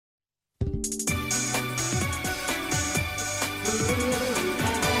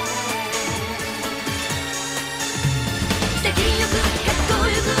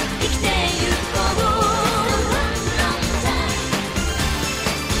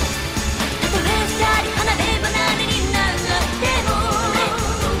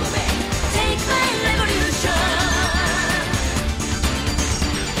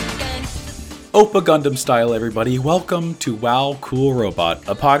Oppa Gundam style, everybody. Welcome to WoW Cool Robot,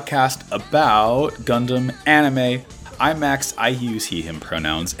 a podcast about Gundam anime. I'm Max, I use he, him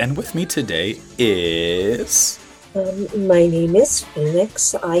pronouns, and with me today is... My name is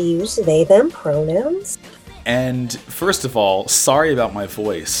Phoenix, I use they, them pronouns. And first of all, sorry about my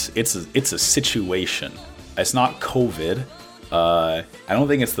voice. It's a situation. It's not COVID. I don't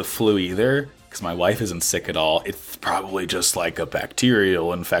think it's the flu either, because my wife isn't sick at all. It's probably just like a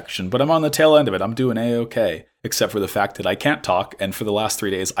bacterial infection, but I'm on the tail end of it. I'm doing A-okay, except for the fact that I can't talk, and for the last 3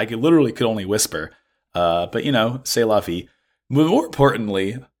 days, I could only whisper. But you know, c'est la vie. More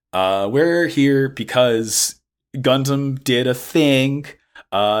importantly, we're here because Gundam did a thing.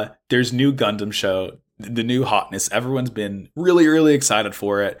 There's new Gundam show, the new hotness. Everyone's been really, really excited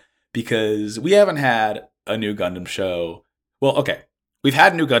for it because we haven't had a new Gundam show. Well, okay, we've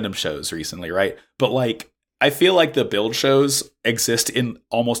had new Gundam shows recently, right? But like, I feel like the build shows exist in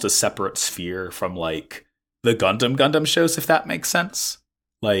almost a separate sphere from like the Gundam shows, if that makes sense.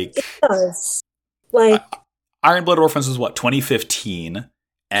 Like, it does. Like, Iron Blood Orphans was what, 2015,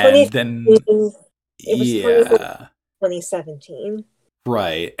 and then it was 2017.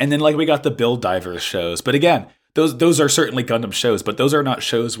 Right. And then like we got the Build Divers shows. But again, those are certainly Gundam shows, but those are not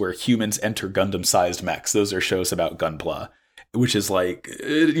shows where humans enter Gundam-sized mechs. Those are shows about Gunpla, which is like,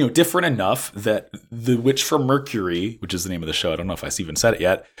 different enough that The Witch from Mercury, which is the name of the show, I don't know if I even said it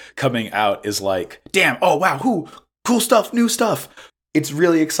yet, coming out is like, damn, oh wow, cool stuff, new stuff. It's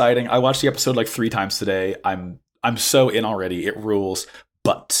really exciting. I watched the episode like 3 times today. I'm so in already. It rules.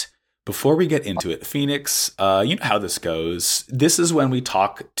 But before we get into it, Phoenix, you know how this goes. This is when we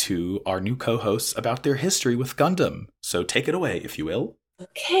talk to our new co-hosts about their history with Gundam. So take it away, if you will.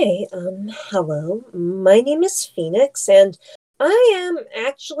 Okay, hello. My name is Phoenix, and I am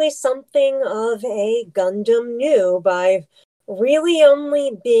actually something of a Gundam noob. I've really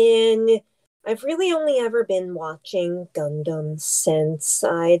only ever been watching Gundam since,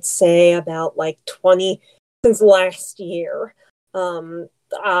 I'd say, about since last year.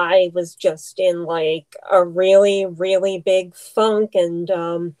 I was just in like a really, really big funk, and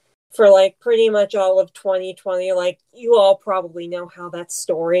for like pretty much all of 2020, like you all probably know how that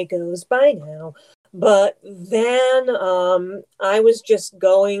story goes by now. But then I was just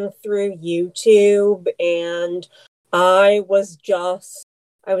going through YouTube, and I was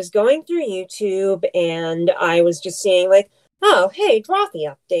going through YouTube, and I was just seeing like, oh, hey, Drathy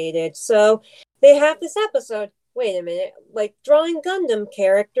updated. So they have this episode. Wait a minute, like drawing Gundam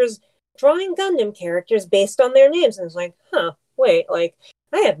characters based on their names. And it's like, wait, like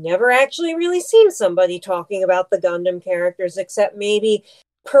I have never actually really seen somebody talking about the Gundam characters except maybe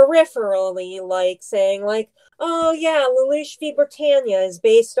peripherally, like saying like, oh yeah, Lelouch v Britannia is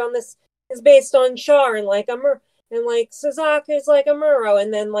based on Char, and like and like Suzaka is like Amuro,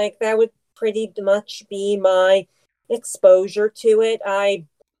 and then like that would pretty much be my exposure to it. I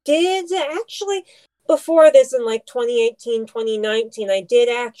did actually, before this in like 2018, 2019, I did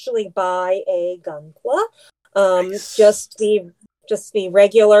actually buy a Gunpla. Nice. Just the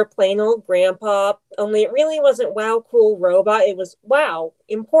regular plain old grandpa, only it really wasn't WoW Cool Robot, it was WoW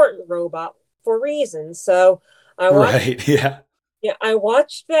Important Robot for reasons. So I watched I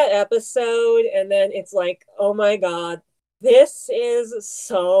watched that episode, and then it's like, oh my god, this is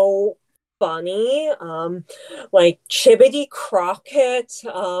so funny. Like Chibbity Crockett,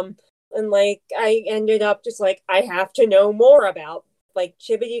 and like I ended up just like, I have to know more about like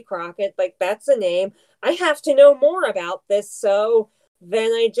Chibbity Crockett, like that's a name. I have to know more about this. So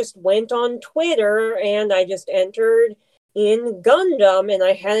then I just went on Twitter and I just entered in Gundam, and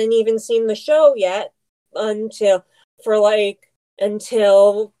I hadn't even seen the show yet until I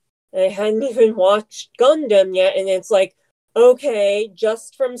hadn't even watched Gundam yet. And it's like, okay,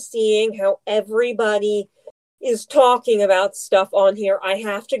 just from seeing how everybody is talking about stuff on here, I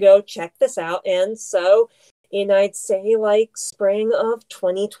have to go check this out. And so I'd say like spring of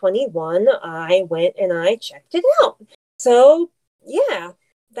 2021, I went and I checked it out. So yeah,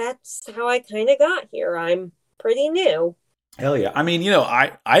 that's how I kind of got here. I'm pretty new. Hell yeah. I mean,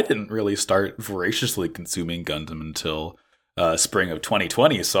 I didn't really start voraciously consuming Gundam until spring of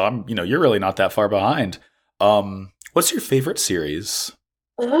 2020. So I'm, you're really not that far behind. What's your favorite series?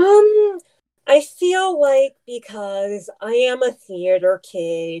 I feel like, because I am a theater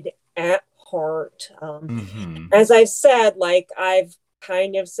kid at heart, as I've said, like I've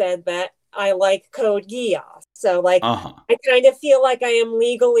kind of said that I like Code Geass. So like, I kind of feel like I am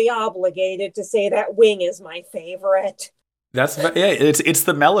legally obligated to say that Wing is my favorite. It's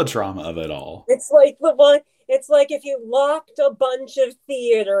the melodrama of it all. It's like if you locked a bunch of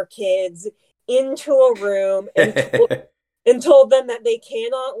theater kids into a room and and told them that they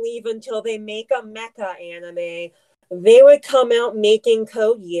cannot leave until they make a mecha anime, they would come out making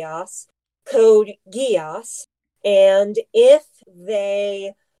Code Geass, and if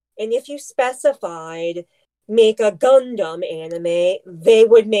you specified make a Gundam anime, they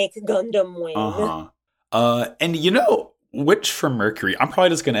would make Gundam Wing. And Witch from Mercury, I'm probably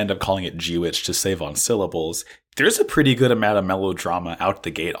just going to end up calling it G-Witch to save on syllables. There's a pretty good amount of melodrama out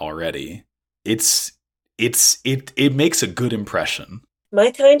the gate already. It makes a good impression.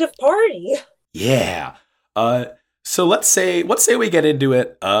 My kind of party. Yeah. So let's say we get into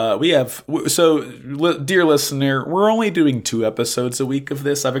it. Dear listener, we're only doing 2 episodes a week of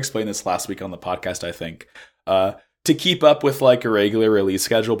this. I've explained this last week on the podcast, I think. To keep up with like a regular release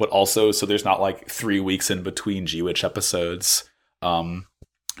schedule, but also so there's not like 3 weeks in between G-Witch episodes.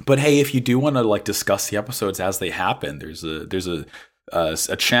 But hey, if you do want to like discuss the episodes as they happen, there's a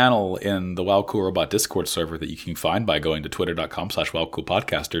channel in the Wow Cool Robot Discord server that you can find by going to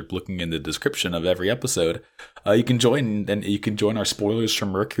twitter.com/WowCoolPodcast or looking in the description of every episode. You can join, and you can join our Spoilers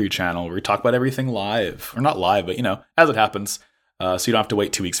from Mercury channel where we talk about everything live, or not live, but as it happens. So you don't have to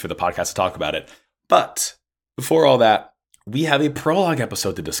wait 2 weeks for the podcast to talk about it. But before all that, we have a prologue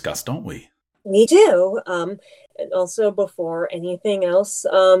episode to discuss, don't we? We do. And also before anything else,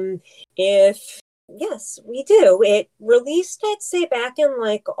 yes, we do. It released, I'd say, back in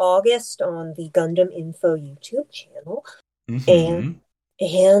like August on the Gundam Info YouTube channel. Mm-hmm.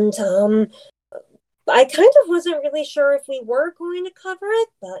 And I kind of wasn't really sure if we were going to cover it,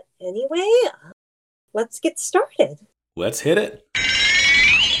 but anyway, let's get started. Let's hit it.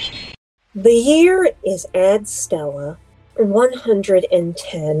 The year is Ad Stella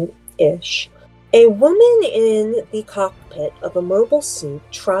 110-ish. A woman in the cockpit of a mobile suit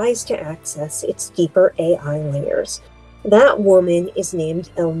tries to access its deeper AI layers. That woman is named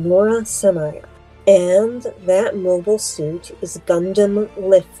Elnora Samaya, and that mobile suit is Gundam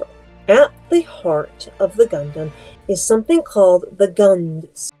Lifra. At the heart of the Gundam is something called the Gund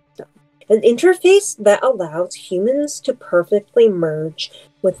System, an interface that allows humans to perfectly merge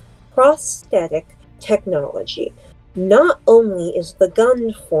with prosthetic technology. Not only is the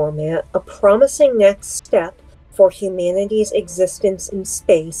Gund format a promising next step for humanity's existence in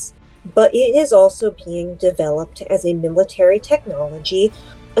space, but it is also being developed as a military technology,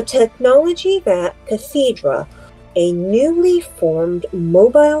 a technology that Cathedra, a newly formed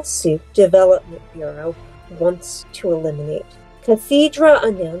mobile suit development bureau, wants to eliminate. Cathedra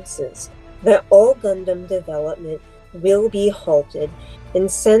announces that all Gundam development will be halted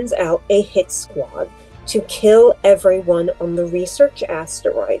and sends out a hit squad to kill everyone on the research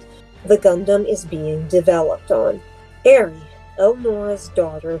asteroid the Gundam is being developed on. Eri, Elnora's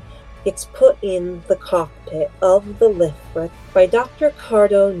daughter, gets put in the cockpit of the Lifrit by Dr.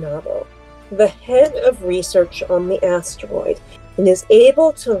 Cardo Nabo, the head of research on the asteroid, and is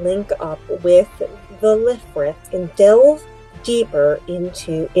able to link up with the Lifrit and delve deeper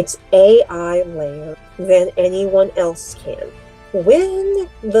into its AI layer than anyone else can. When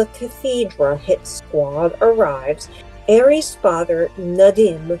the Cathedra hit squad arrives, Eri's father,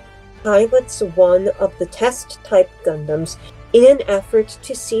 Nadim, pilots one of the test-type Gundams in an effort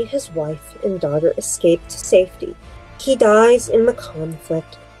to see his wife and daughter escape to safety. He dies in the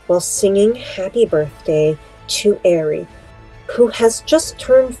conflict while singing happy birthday to Eri, who has just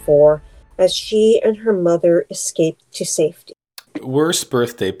turned 4 as she and her mother escape to safety. Worst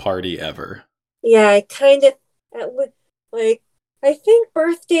birthday party ever. Yeah, I think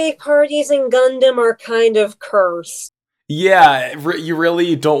birthday parties in Gundam are kind of cursed. Yeah, you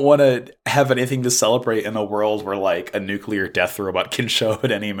really don't want to have anything to celebrate in a world where like a nuclear death robot can show up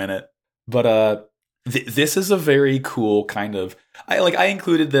at any minute. But this is a very cool kind of. I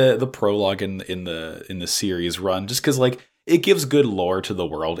included the prologue in the series run just because like it gives good lore to the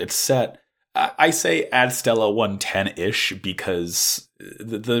world. It's set. I say Ad Stella 110-ish because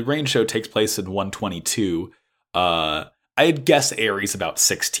the rain show takes place in 122. I'd guess Eri's about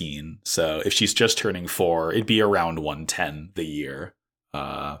 16, so if she's just turning 4, it'd be around 110 the year.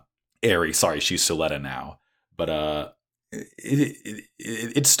 Eri, sorry, she's Suletta now. But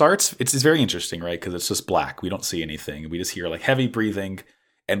it starts, it's very interesting, right? Because it's just black. We don't see anything. We just hear like heavy breathing,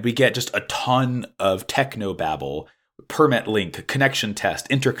 and we get just a ton of techno babble. Permit link, connection test,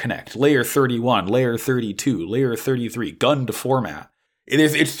 interconnect, layer 31, layer 32, layer 33, gun to format.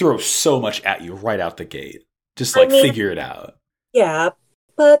 It throws so much at you right out the gate. Just figure it out. Yeah,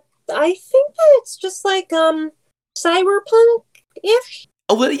 but I think that it's just like cyberpunk-ish.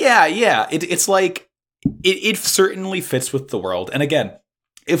 A little, yeah. It's like it certainly fits with the world. And again,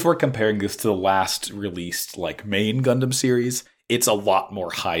 if we're comparing this to the last released like main Gundam series, it's a lot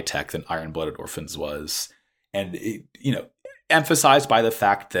more high tech than Iron Blooded Orphans was. and emphasized by the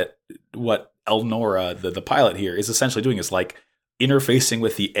fact that what Elnora, the pilot here, is essentially doing is like interfacing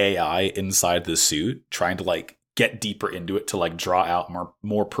with the AI inside the suit, trying to like get deeper into it to like draw out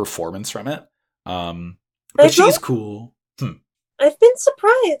more performance from it. But she's cool. I've been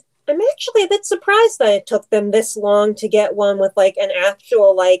surprised. I'm actually a bit surprised that it took them this long to get one with like an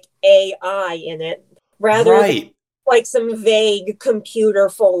actual like AI in it, rather than like some vague computer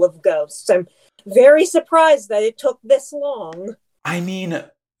full of ghosts. I'm very surprised that it took this long. I mean,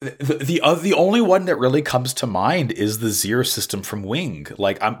 the only one that really comes to mind is the Zero system from Wing.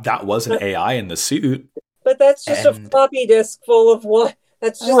 Like that was an AI in the suit, but that's just a floppy disk full of what.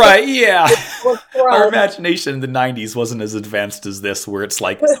 That's just yeah. Our imagination in the 90s wasn't as advanced as this, where it's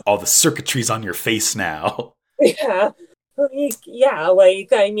like all the circuitry's on your face now. Yeah.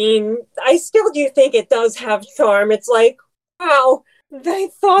 I mean, I still do think it does have charm. It's like, wow, they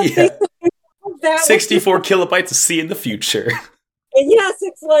thought they that 64 kilobytes to see in the future. And yes,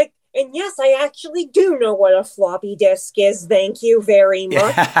 it's like, and yes, I actually do know what a floppy disk is. Thank you very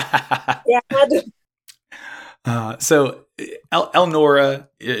much. So Elnora,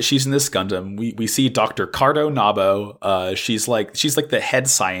 she's in this Gundam. We see Dr. Cardo Nabo. She's like the head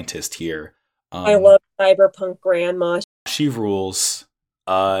scientist here. I love Cyberpunk Grandma. She rules.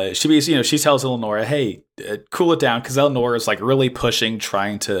 She tells Elnora, hey, cool it down, because Elnora is like really pushing,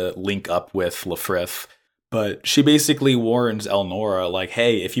 trying to link up with Lefrith. But she basically warns Elnora, like,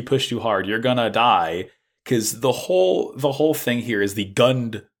 hey, if you push too hard, you're gonna die. Because the whole thing here is the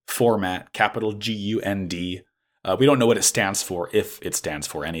Gund format, capital GUND. We don't know what it stands for, if it stands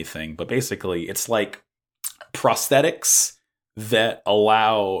for anything. But basically, it's like prosthetics that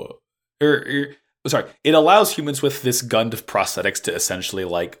allow... it allows humans with this Gund of prosthetics to essentially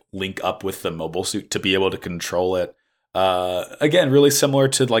like link up with the mobile suit to be able to control it. Again, really similar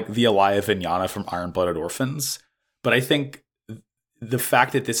to like the Alaya Vignana from Iron-Blooded Orphans. But I think the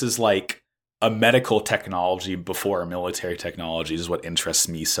fact that this is like a medical technology before a military technology is what interests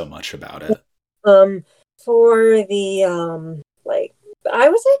me so much about it. For the I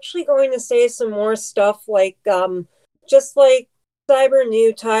was actually going to say some more stuff like just like cyber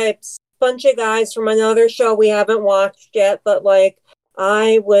new types, bunch of guys from another show we haven't watched yet, but like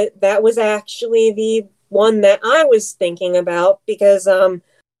that was actually the one that I was thinking about, because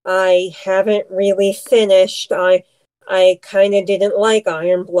I haven't really finished. I kind of didn't like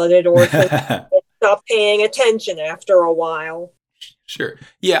Iron-Blooded Orphans. I stopped paying attention after a while. Sure.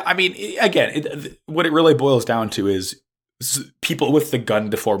 Yeah, I mean, again, what it really boils down to is people with the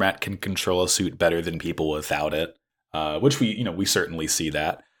Gund format can control a suit better than people without it, which we certainly see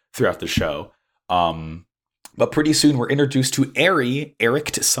that throughout the show. But pretty soon we're introduced to Eri.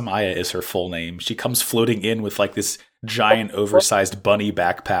 Erict Samaya is her full name. She comes floating in with like this giant oversized bunny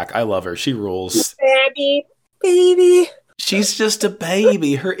backpack. I love her. She rules. Baby. She's just a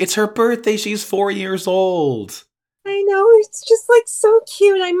baby. It's her birthday. She's 4 years old. I know. It's just like so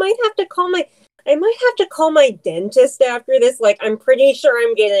cute. I might have to call my dentist after this. Like, I'm pretty sure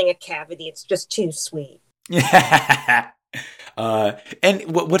I'm getting a cavity. It's just too sweet. Yeah.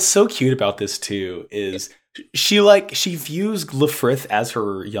 And what's so cute about this too is she views Lefrith as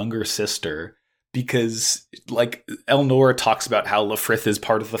her younger sister, because like Elnora talks about how Lefrith is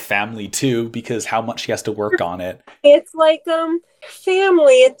part of the family too, because how much she has to work on it. It's like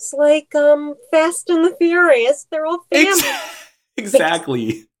family. It's like Fast and the Furious. They're all family.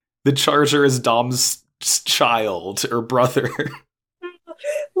 Exactly. The Charger is Dom's child or brother.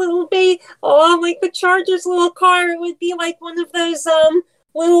 Little baby. Oh, like the Charger's little car. It would be like one of those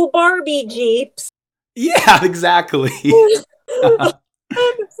little Barbie Jeeps. Yeah, exactly. It's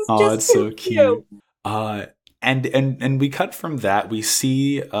so cute. And we cut from that. We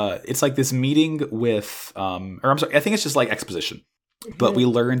see it's like this meeting with or I'm sorry, I think it's just like exposition. Mm-hmm. But we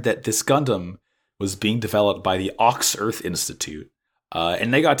learned that this Gundam was being developed by the Ox Earth Institute,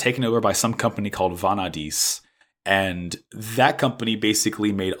 and they got taken over by some company called Vanadis. And that company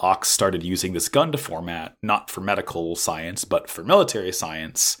basically made Ox started using this Gundam format, not for medical science, but for military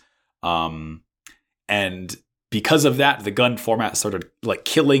science. And because of that, the Gund format started like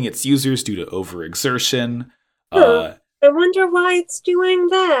killing its users due to overexertion. I wonder why it's doing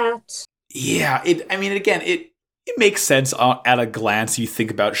that. Yeah, it makes sense at a glance. You think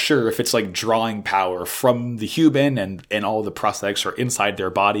about, sure, if it's like drawing power from the human and all the prosthetics are inside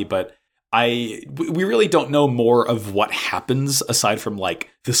their body, but we really don't know more of what happens aside from like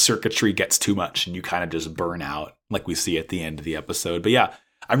the circuitry gets too much and you kind of just burn out like we see at the end of the episode. But yeah,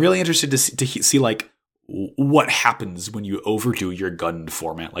 I'm really interested to see like what happens when you overdo your Gund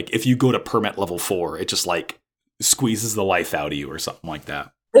format. Like if you go to permit level 4, it just like squeezes the life out of you or something like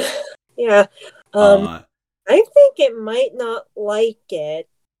that. Yeah. I think it might not like it.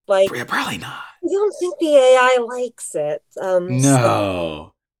 Like, Yeah, probably not. I don't think the AI likes it.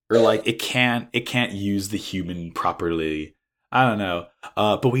 No. Or like it can't use the human properly. I don't know.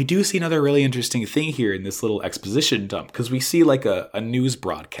 But we do see another really interesting thing here in this little exposition dump, because we see like a news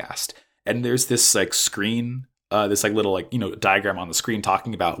broadcast, and there's this like screen, this like little like, diagram on the screen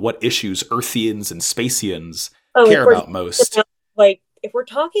talking about what issues Earthians and Spacians care about most. Like, if we're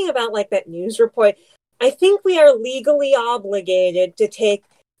talking about like that news report, I think we are legally obligated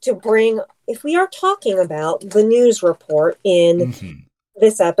to bring, if we are talking about the news report in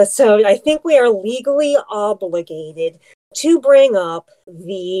this episode, I think we are legally obligated to bring up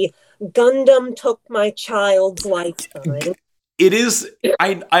the Gundam took my child's lifetime. It is,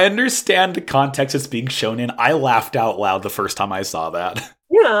 I understand the context it's being shown in. I laughed out loud the first time I saw that.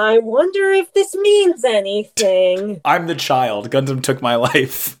 Yeah, I wonder if this means anything. I'm the child. Gundam took my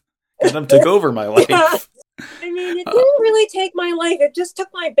life. Gundam took over my life. Yeah. I mean, it didn't really take my life. It just took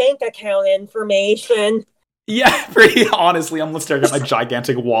my bank account information. Yeah, pretty honestly, I'm staring at my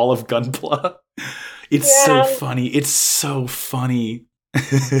gigantic wall of Gunpla. It's so funny. It's so funny.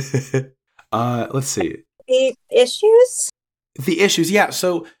 Let's see. The issues? The issues, yeah.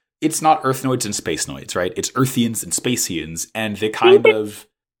 So it's not Earthnoids and Spacenoids, right? It's Earthians and Spacians, and they kind of...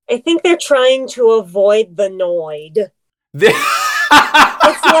 I think they're trying to avoid the Noid.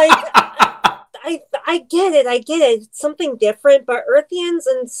 It's like... I get it. It's something different, but Earthians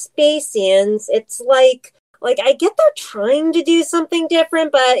and Spacians, it's like I get they're trying to do something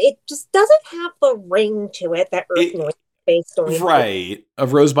different, but it just doesn't have the ring to it that Earthnoid based on. Right. A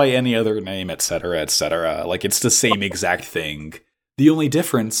rose by any other name, etc., etc. Like, it's the same exact thing. The only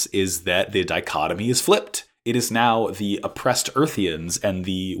difference is that the dichotomy is flipped. It is now the oppressed Earthians and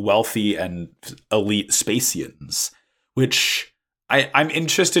the wealthy and elite Spacians, which... I'm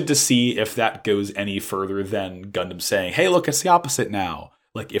interested to see if that goes any further than Gundam saying, hey, look, it's the opposite now.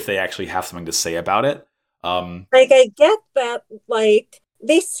 Like, if they actually have something to say about it. I get that,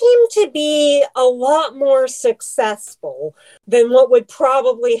 they seem to be a lot more successful than what would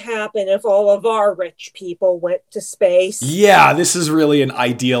probably happen if all of our rich people went to space. Yeah, this is really an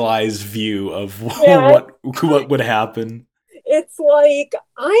idealized view of what would happen. It's I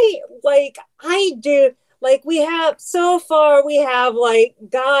do... Like, we have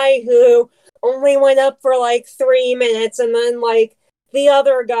guy who only went up for 3 minutes, and then the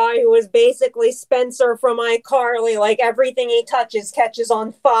other guy who was basically Spencer from iCarly, everything he touches catches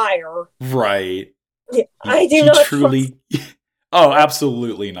on fire. Right. I do not truly. Oh,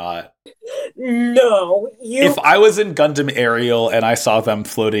 absolutely not. No. If I was in Gundam Ariel and I saw them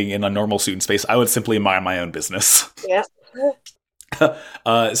floating in a normal suit in space, I would simply mind my own business. Yeah.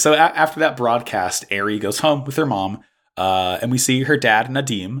 So after that broadcast, Eri goes home with her mom, and we see her dad,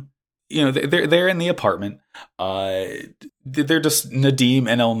 Nadim. They're in the apartment. They're just, Nadim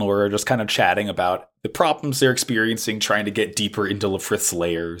and Elnor are just kind of chatting about the problems they're experiencing, trying to get deeper into Lefrith's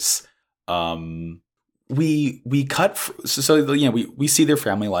layers. We cut, we see their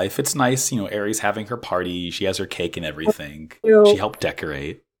family life. It's nice, Eri's having her party. She has her cake and everything. She helped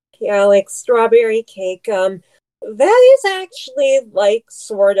decorate. Yeah, strawberry cake. That is actually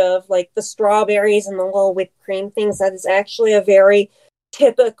sort of the strawberries and the little whipped cream things. That is actually a very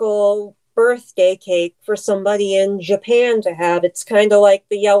typical birthday cake for somebody in Japan to have. It's kind of like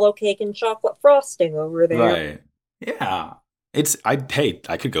the yellow cake and chocolate frosting over there. Right. Yeah. I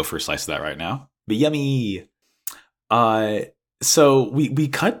could go for a slice of that right now. But yummy. So we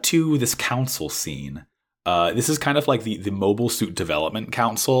cut to this council scene. This is kind of like the Mobile Suit Development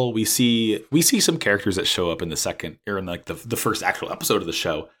Council. We see some characters that show up in the second, or in the first actual episode of the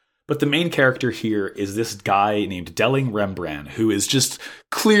show. But the main character here is this guy named Delling Rembrandt, who is just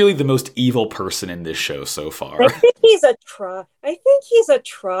clearly the most evil person in this show so far. I think he's a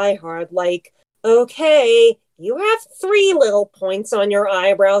tryhard. Okay, you have 3 little points on your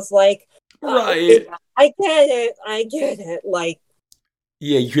eyebrows. Right. I get it.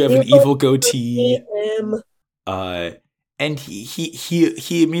 Yeah, you have an evil goatee. And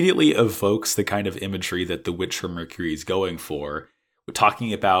he immediately evokes the kind of imagery that the Witch from Mercury is going for. We're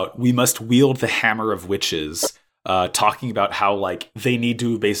talking about, we must wield the hammer of witches. Talking about how they need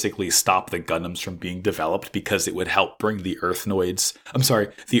to basically stop the Gundams from being developed because it would help bring the Earthnoids. I'm sorry,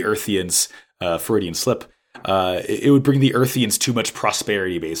 the Earthians. Freudian slip. It would bring the Earthians too much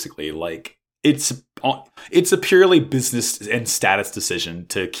prosperity. Basically, it's a purely business and status decision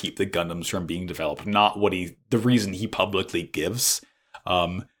to keep the Gundams from being developed, not the reason he publicly gives.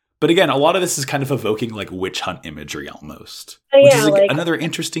 But again, a lot of this is kind of evoking witch hunt imagery almost, which is another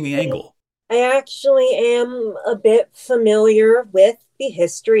interesting angle. I actually am a bit familiar with the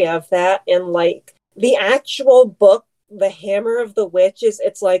history of that, and the actual book, The Hammer of the Witches,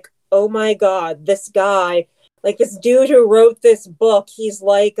 it's like, oh my god, this guy, like this dude who wrote this book, he's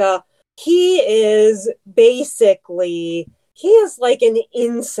like he is basically he is like an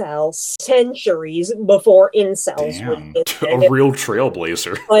incel centuries before incels. Damn, a real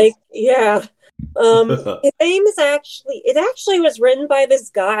trailblazer. Like, yeah. His name is it actually was written by this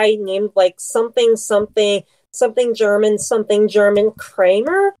guy named like something German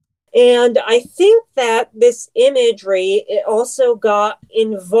Kramer. And I think that this imagery, it also got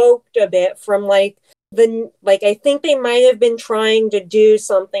invoked a bit from like I think they might have been trying to do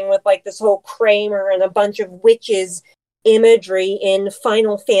something with like this whole Kramer and a bunch of witches imagery in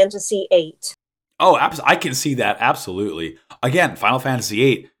Final Fantasy VIII. Oh, I can see that, absolutely. Again, Final Fantasy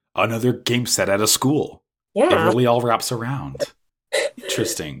VIII, another game set at a school. Yeah. It really all wraps around.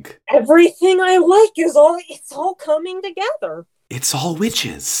 Interesting. Everything I like it's all coming together. It's all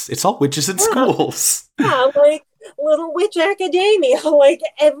witches. It's all witches in schools. Yeah, like Little Witch Academia. Like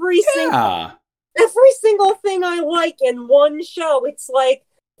every single thing I like in one show. It's like,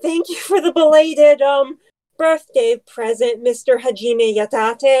 thank you for the belated birthday present, Mr. Hajime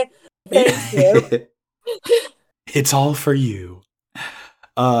Yatate. Thank you. It's all for you.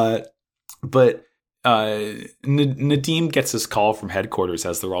 But Nadim gets his call from headquarters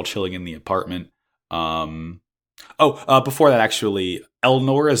as they're all chilling in the apartment. Before that, actually,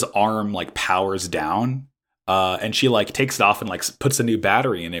 Elnora's arm like powers down, and she like takes it off and like puts a new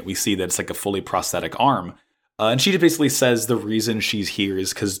battery in it. We see that it's like a fully prosthetic arm, and she basically says the reason she's here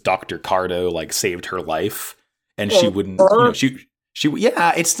is because Dr. Cardo like saved her life, and she wouldn't,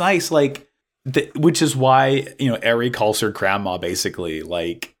 yeah, it's nice, like, which is why Eri calls her grandma basically,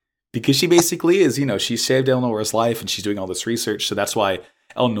 like, because she basically is, she saved Elnora's life and she's doing all this research, so that's why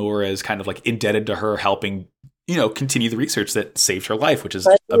Elnora is kind of like indebted to her helping continue the research that saved her life, which is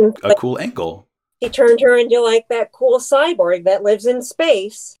a cool angle. He turned her into like that cool cyborg that lives in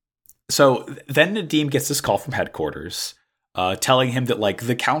space. So then Nadim gets this call from headquarters, telling him that like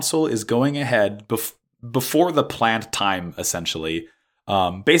the council is going ahead before the planned time, essentially,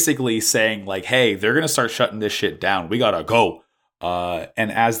 basically saying like, hey, they're going to start shutting this shit down. We got to go.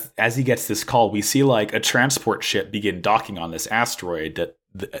 And as he gets this call, we see like a transport ship begin docking on this asteroid that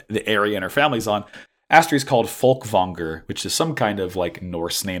the area and her family's on. Asteroid's called Folkvanger, which is some kind of like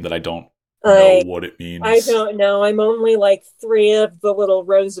Norse name that I don't know what it means. I don't know. I'm only like 3 of the little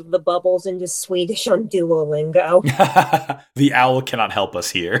rows of the bubbles into Swedish on Duolingo. The owl cannot help us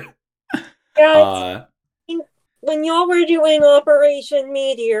here. Yeah, when y'all were doing Operation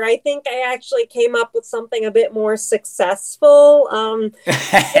Meteor, I think I actually came up with something a bit more successful.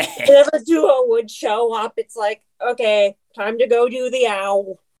 Whenever Duo would show up, it's like, okay, time to go do the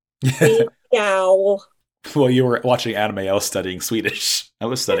owl. The owl. Well, you were watching anime, I was studying Swedish. I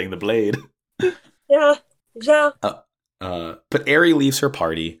was studying the blade. Yeah. But Eri leaves her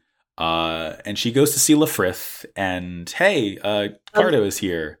party, and she goes to see Lefrith, and hey, Cardo is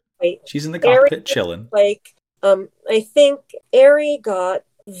here. Wait, she's in the cockpit chilling. Like, I think Eri got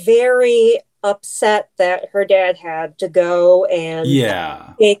very upset that her dad had to go and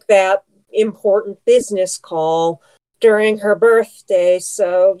make that important business call during her birthday.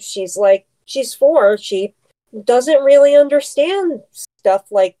 So she's like, she's 4. She doesn't really understand stuff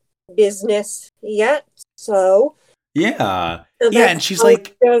like business yet. So and she's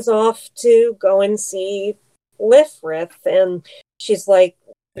like, goes off to go and see Lefrith, and she's like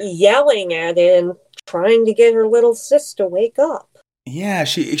yelling at it and trying to get her little sis to wake up. Yeah,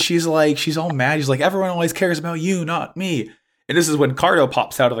 she's like, she's all mad. She's like, everyone always cares about you, not me. And this is when Cardo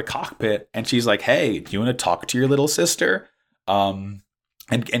pops out of the cockpit, and she's like, hey, do you want to talk to your little sister? And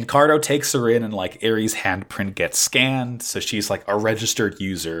Cardo takes her in, and like Eri's handprint gets scanned, so she's like a registered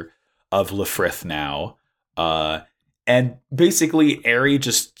user of Lefrith now. And basically Eri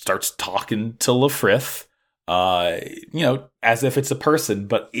just starts talking to Lefrith, as if it's a person.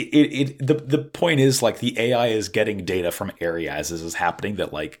 But the point is, like, the AI is getting data from Eri as this is happening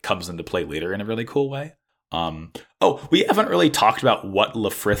that like comes into play later in a really cool way. We haven't really talked about what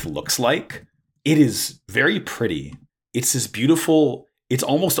Lefrith looks like. It is very pretty. It's this beautiful, it's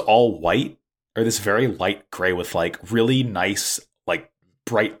almost all white, or this very light gray with like really nice, like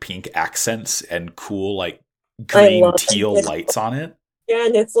bright pink accents and cool, like green teal lights on it. Yeah,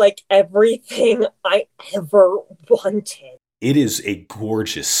 and it's like everything I ever wanted. It is a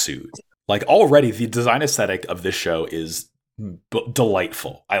gorgeous suit. Like, already the design aesthetic of this show is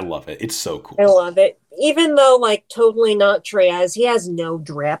delightful. I love it. It's so cool. I love it. Even though, like, totally not Treyas, he has no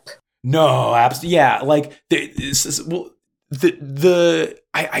drip. No, absolutely. Yeah, like the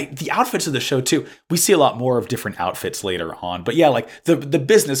outfits of the show too. We see a lot more of different outfits later on, but yeah, like the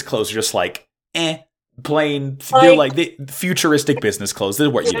business clothes are just like plain, they're like futuristic business clothes. They're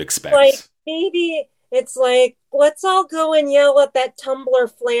what you'd expect. Like, maybe it's like, let's all go and yell at that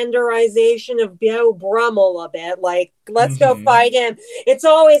Tumblr flanderization of Beau Brummel a bit. Like, let's go fight him. It's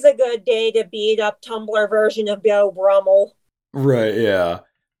always a good day to beat up Tumblr version of Beau Brummel. Right, yeah.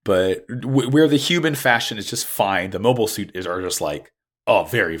 But where the human fashion is just fine, the mobile suit are just like, oh,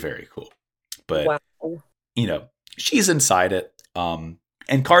 very, very cool. But, wow. You know, she's inside it. And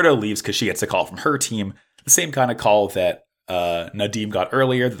Cardo leaves because she gets a call from her team. The same kind of call that Nadeem got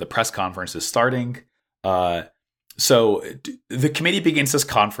earlier, that the press conference is starting. So the committee begins this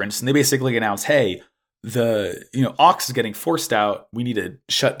conference, and they basically announce, hey, Ox is getting forced out. We need to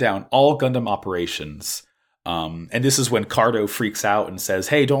shut down all Gundam operations. And this is when Cardo freaks out and says,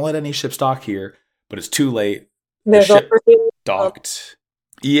 hey, don't let any ships dock here. But it's too late. The ship docked.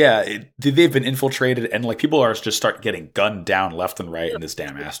 Yeah, they've been infiltrated, and like people are just start getting gunned down left and right in this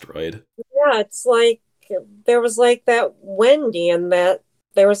damn asteroid. Yeah, it's like there was like that Wendy, and that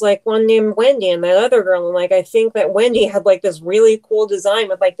there was like one named Wendy and that other girl, and like I think that Wendy had like this really cool design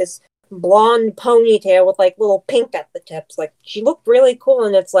with like this blonde ponytail with like little pink at the tips. Like she looked really cool,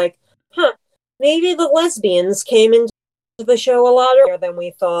 and it's like, maybe the lesbians came into the show a lot earlier than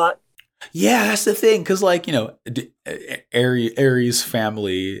we thought. Yeah, that's the thing, because like, Aries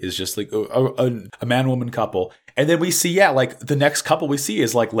family is just like a man-woman couple, and then we see, like the next couple we see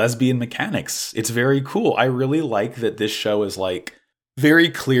is like lesbian mechanics. It's very cool. I really like that this show is like very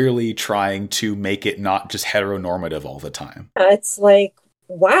clearly trying to make it not just heteronormative all the time. It's like,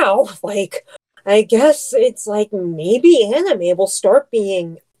 wow, like I guess it's like maybe anime will start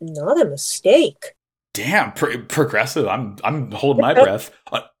being not a mistake. Damn, progressive. I'm holding my breath.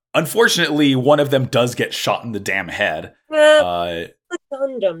 Unfortunately, one of them does get shot in the damn head. The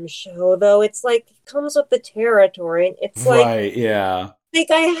Gundam show, though, it's like it comes with the territory, and it's like, right, yeah.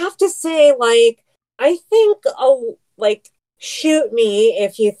 Like I have to say, like I think, like shoot me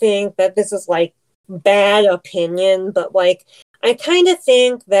if you think that this is like bad opinion, but like I kind of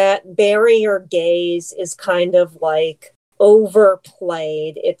think that barrier gaze is kind of like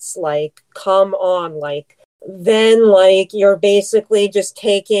overplayed. It's like, come on, like. Then like you're basically just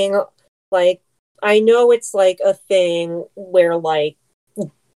taking like, I know it's like a thing where like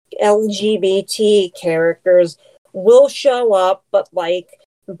LGBT characters will show up, but like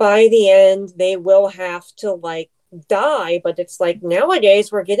by the end they will have to like die. But it's like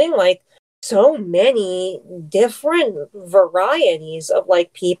nowadays we're getting like so many different varieties of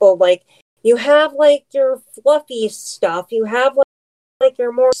like people. Like you have like your fluffy stuff, you have like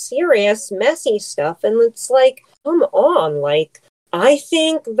your more serious, messy stuff, and it's like, come on, like I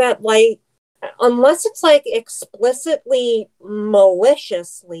think that like unless it's like explicitly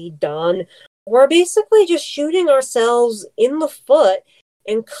maliciously done, we're basically just shooting ourselves in the foot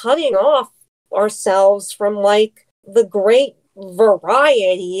and cutting off ourselves from like the great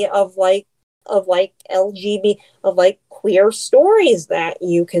variety of LGBT, of like queer stories that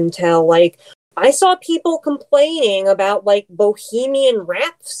you can tell. Like I saw people complaining about like Bohemian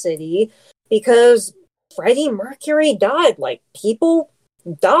Rhapsody because Freddie Mercury died. Like people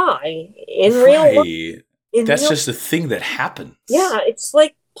die in real life. That's just a thing that happens. Yeah, it's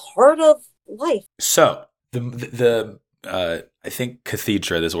like part of life. So the I think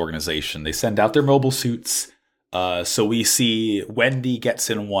Cathedra, this organization, they send out their mobile suits. So we see Wendy gets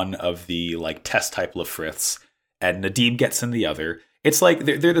in one of the like test type Lafriths, and Nadeem gets in the other. It's like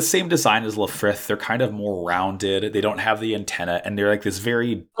they're the same design as Lafrith. They're kind of more rounded. They don't have the antenna, and they're like this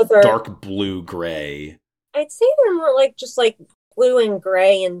very dark blue gray. I'd say they're more like just like blue and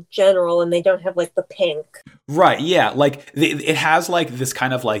gray in general, and they don't have like the pink. Right, yeah. Like it has like this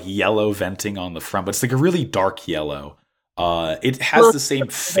kind of like yellow venting on the front, but it's like a really dark yellow. It has the same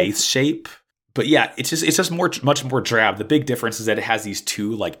face shape, but yeah, it's just much more drab. The big difference is that it has these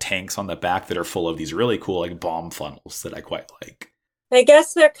two like tanks on the back that are full of these really cool like bomb funnels that I quite like. I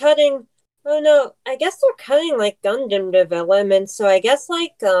guess they're cutting. Oh no! I guess they're cutting like Gundam development. So I guess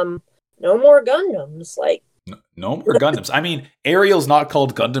like no more Gundams. Like no more Gundams. I mean, Ariel's not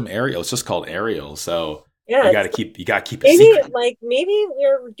called Gundam Ariel. It's just called Ariel. So yeah, you gotta keep it secret. Like maybe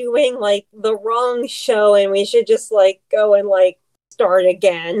we're doing like the wrong show, and we should just like go and like start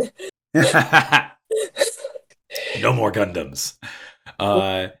again. No more Gundams.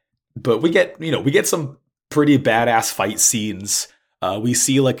 But we get some pretty badass fight scenes. We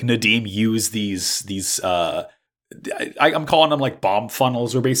see like Nadeem use these I'm calling them like bomb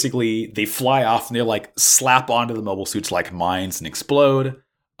funnels, where basically they fly off and they like slap onto the mobile suits like mines and explode.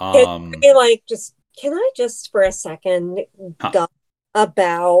 Can I just for a second go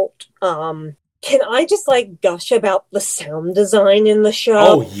about can I just like gush about the sound design in the show?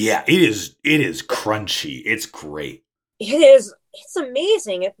 Oh yeah, it is crunchy. It's great. It's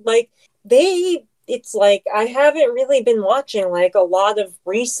amazing. It's like I haven't really been watching like a lot of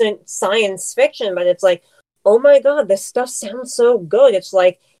recent science fiction, but it's like, oh my god, this stuff sounds so good. It's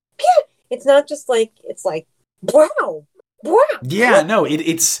like, it's not just like, it's like, wow, wow. Yeah, no,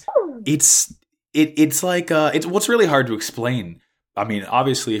 it's like it's what's really hard to explain. I mean,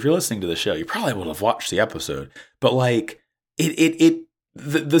 obviously, if you're listening to the show, you probably would have watched the episode, but like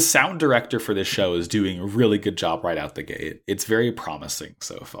the sound director for this show is doing a really good job right out the gate. It's very promising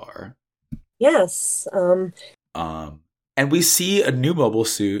so far. Yes. And we see a new mobile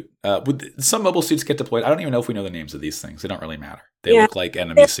suit. Some mobile suits get deployed. I don't even know if we know the names of these things. They don't really matter. They look like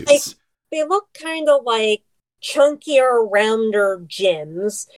enemy suits. They look kind of like chunkier, rounder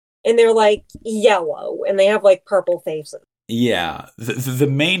gems, and they're like yellow, and they have like purple faces. Yeah. The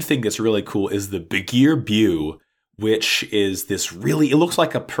main thing that's really cool is the Begeer Bu, which is this really, it looks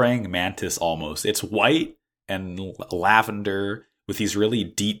like a praying mantis almost. It's white and lavender with these really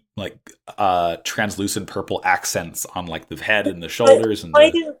deep, like translucent purple accents on like the head and the shoulders. It's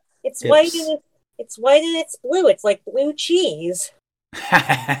white and it's blue. It's like blue cheese.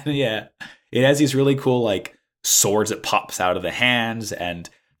 Yeah. It has these really cool like swords that pops out of the hands, and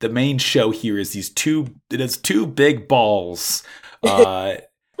the main show here is it has two big balls. But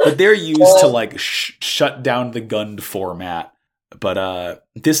they're used to like shut down the Gund format. But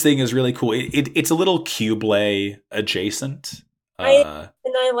this thing is really cool. It's a little Cublé adjacent. I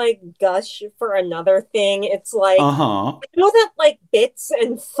like gush for another thing. It's like, I know that like bits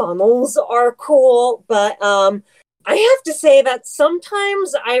and funnels are cool, but I have to say that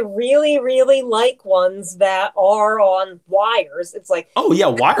sometimes I really, really like ones that are on wires. It's like, oh yeah,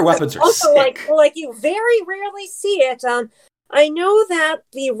 wire weapons are also sick. like you very rarely see it. I know that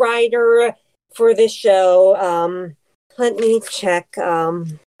the writer for this show, let me check.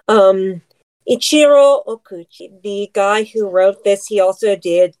 Ichiro Okuchi, the guy who wrote this, he also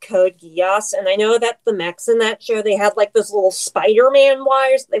did Code Geass, and I know that the mechs in that show, they had like those little Spider-Man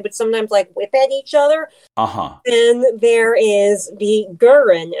wires they would sometimes like whip at each other. And there is the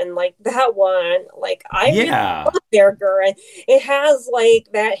Gurren, and like that one, like I really love their Gurren. It has like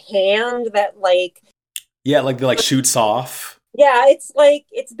that hand that like shoots off. Yeah, it's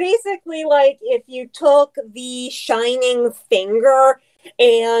basically like if you took the shining finger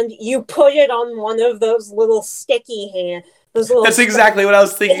and you put it on one of those little sticky hands. That's exactly what I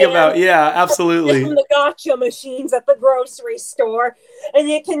was thinking about. Yeah, absolutely. From the gotcha machines at the grocery store, and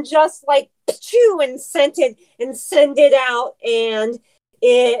you can just like chew and send it out, and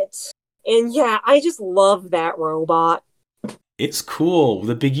yeah, I just love that robot. It's cool.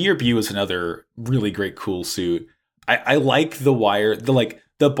 The Begeer Bu is another really great cool suit. I like the wire.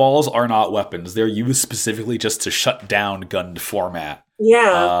 The balls are not weapons. They're used specifically just to shut down Gund format.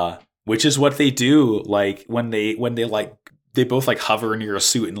 Yeah. Which is what they do. Like when they like they both like hover near a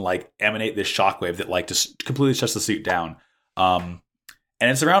suit and like emanate this shockwave that like just completely shuts the suit down. And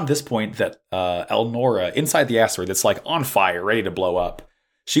it's around this point that Elnora, inside the asteroid that's like on fire, ready to blow up,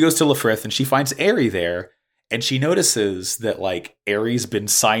 she goes to Lefrith and she finds Aerie there. And she notices that, like, Aerie's been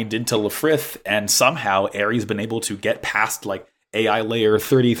signed into Lefrith, and somehow Aerie's been able to get past, like, AI layer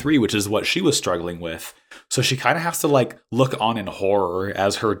 33, which is what she was struggling with. So she kind of has to, like, look on in horror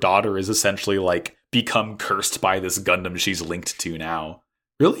as her daughter is essentially, like, become cursed by this Gundam she's linked to now.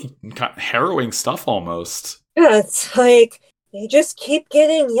 Really kind of harrowing stuff, almost. Yeah, it's like, they just keep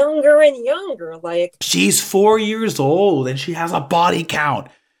getting younger and younger, like... She's 4 years old, and she has a body count,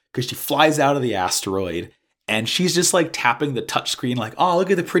 because she flies out of the asteroid. And she's just like tapping the touchscreen, like, "Oh,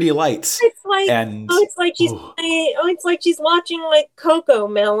 look at the pretty lights." It's like she's watching like Coco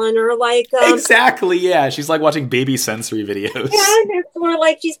Melon or like exactly, yeah. She's like watching baby sensory videos. Yeah, or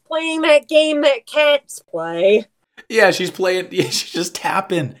like she's playing that game that cats play. Yeah, she's playing. Yeah, she's just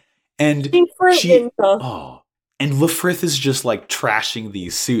tapping, and and Lefrith is just like trashing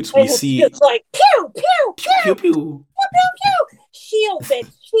these suits. We see it's like pew pew pew pew pew pew pew.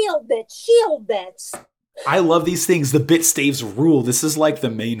 Shield bits. I love these things. The bit staves rule. This is like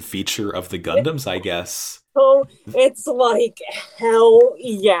the main feature of the Gundams, I guess. Oh, it's like, hell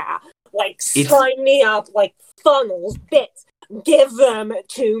yeah. Like, sign me up, like, funnels, bits. Give them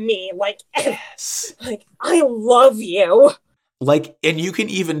to me. Like, yes. Like, I love you. Like, and you can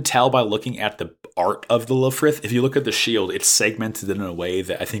even tell by looking at the art of the Lefrith. If you look at the shield, it's segmented in a way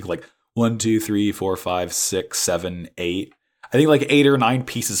that I think like 1, 2, 3, 4, 5, 6, 7, 8. I think like 8 or 9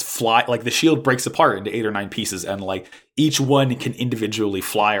 pieces fly, like the shield breaks apart into 8 or 9 pieces, and like each one can individually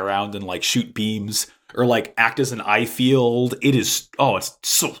fly around and like shoot beams or like act as an eye field. It is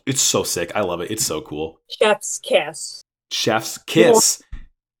it's so sick. I love it. It's so cool. Chef's kiss. Chef's kiss.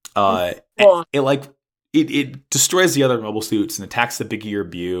 It destroys the other mobile suits and attacks the Big Ear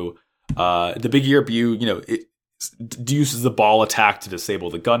Bu. The Big Ear Bu, it uses the ball attack to disable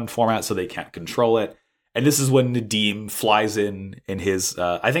the gun format so they can't control it. And this is when Nadim flies in his,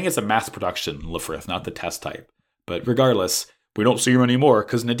 I think it's a mass production Lefrith, not the test type. But regardless, we don't see him anymore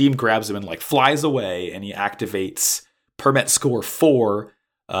because Nadim grabs him and like flies away, and he activates Permet Score 4,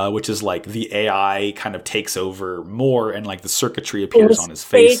 which is like the AI kind of takes over more, and like the circuitry appears on his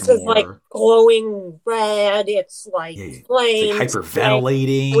face more. Is like glowing red. It's like flames. It's like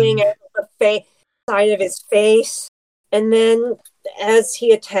hyperventilating. Like, out the side of his face. And then as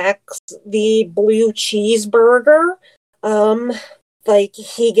he attacks the blue cheeseburger, like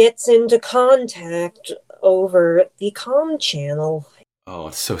he gets into contact over the comm channel. Oh,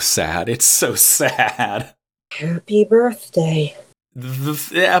 it's so sad. It's so sad. Happy birthday.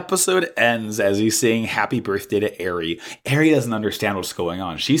 The episode ends as he's saying happy birthday to Eri. Eri doesn't understand what's going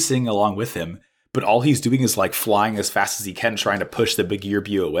on. She's singing along with him, but all he's doing is like flying as fast as he can, trying to push the Big Ear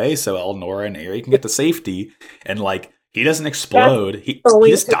Bu away so Elnora and Eri can get to safety. And like, he doesn't explode. He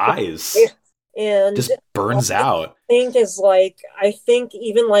just dies. And just burns out. I think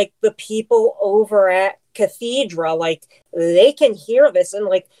even like the people over at Cathedra, like they can hear this and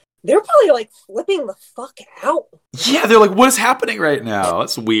like they're probably like flipping the fuck out. Yeah, they're like, what is happening right now?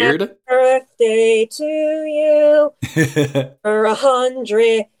 That's weird. Happy birthday to you for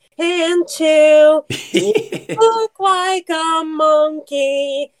 102. You look like a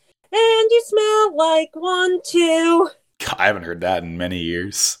monkey and you smell like one too. I haven't heard that in many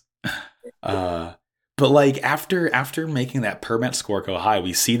years. But like after making that Permet score go high,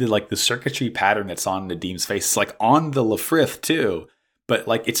 we see the circuitry pattern that's on Nadim's face. It's like on the Lefrith too, but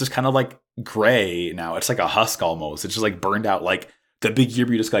like it's just kind of like gray now. It's like a husk almost. It's just like burned out. Like the Big Ear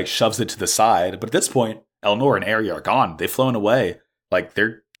Bu just like shoves it to the side. But at this point, Elnora and Eri are gone. They've flown away. Like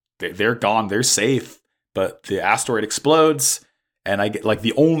they're gone. They're safe. But the asteroid explodes, and I get like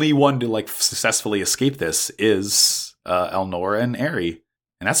the only one to like successfully escape this is Elnora and Eri.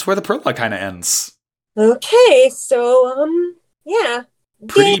 And that's where the prologue kind of ends. Okay, so, yeah.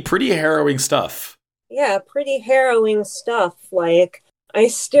 Pretty harrowing stuff. Yeah, pretty harrowing stuff. Like, I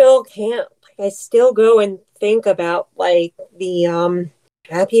still go and think about, like, the,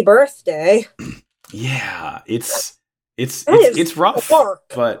 happy birthday. Yeah, it's rough,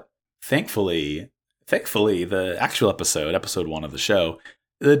 but thankfully, the actual episode 1 of the show,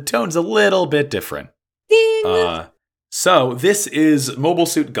 the tone's a little bit different. Ding! So, this is Mobile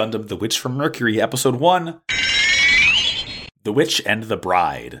Suit Gundam The Witch from Mercury, Episode 1, The Witch and the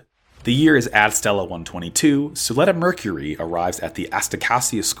Bride. The year is Adstella 122. Suletta Mercury arrives at the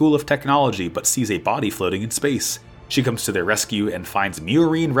Astacasia School of Technology but sees a body floating in space. She comes to their rescue and finds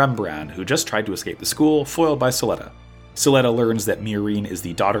Miorine Rembrandt, who just tried to escape the school, foiled by Suletta. Suletta learns that Miorine is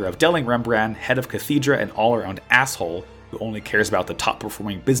the daughter of Delling Rembrandt, head of Cathedra and all-around asshole, who only cares about the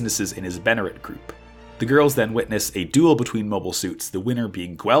top-performing businesses in his Benerit group. The girls then witness a duel between mobile suits, the winner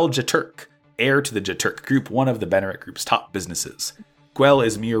being Guel Jaturk, heir to the Jaturk Group, one of the Benerit Group's top businesses. Guel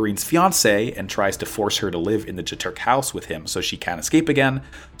is Miorine's fiancé and tries to force her to live in the Jaturk house with him so she can't escape again,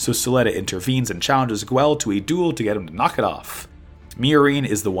 so Suletta intervenes and challenges Guel to a duel to get him to knock it off. Miorine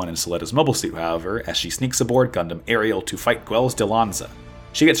is the one in Suletta's mobile suit, however, as she sneaks aboard Gundam Ariel to fight Guel's Delanza.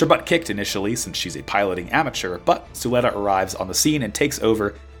 She gets her butt kicked initially since she's a piloting amateur, but Suletta arrives on the scene and takes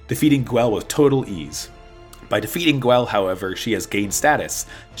over, defeating Guel with total ease. By defeating Guel, however, she has gained status.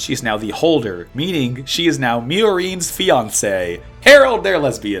 She is now the holder, meaning she is now Miorine's fiancé. Harold, they're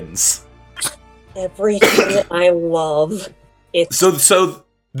lesbians. Everything I love. So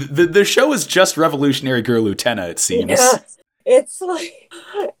the show is just Revolutionary Girl Lieutenant, it seems. Yeah, it's like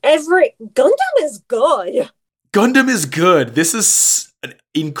Gundam is good. Gundam is good. This is an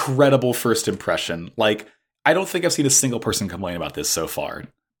incredible first impression. Like, I don't think I've seen a single person complain about this so far.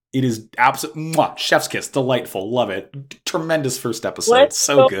 It is absolute chef's kiss, delightful, love it. Tremendous first episode,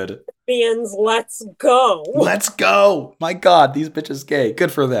 so good. Lesbians, let's go. Let's go. My God, these bitches gay.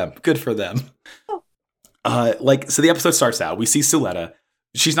 Good for them. Good for them. So the episode starts out. We see Suletta.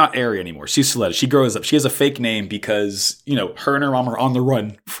 She's not Eri anymore. She's Suletta. She grows up. She has a fake name because her and her mom are on the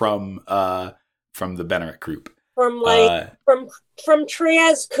run from the Benerit group. From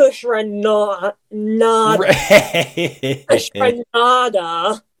Triaz Kushranada.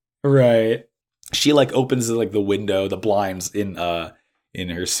 Kushranada. Right. She opens the window, the blinds in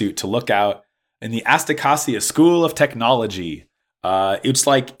her suit to look out. In the Astacasia School of Technology. It's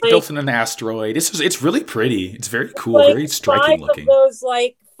built in an asteroid. It's really pretty. It's very cool, very striking looking.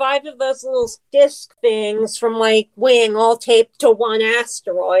 5 of those little disc things from like Wing all taped to one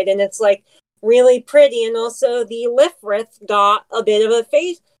asteroid, and it's like really pretty. And also the Lifrith got a bit of a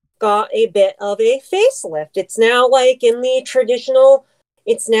facelift. It's now like in the traditional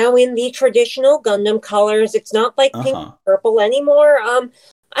Gundam colors. It's not like pink and purple anymore.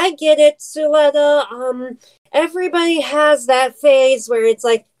 I get it, Suletta. Everybody has that phase where it's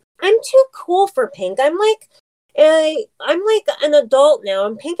like, I'm too cool for pink. I'm like an adult now,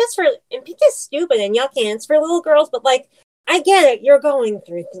 and pink is stupid and yucky, and it's for little girls. But like, I get it. You're going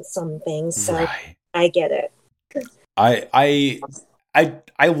through some things, so right. I get it.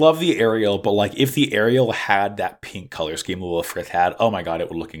 I love the Ariel, but like, if the Ariel had that pink color scheme Lilith had, oh my god, it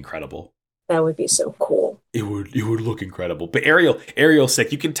would look incredible. That would be so cool. It would look incredible. But Ariel's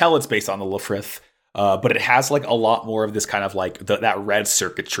sick. You can tell it's based on the Lilith, but it has like a lot more of this kind of like that red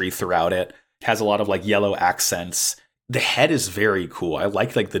circuitry throughout it. It has a lot of like yellow accents. The head is very cool. I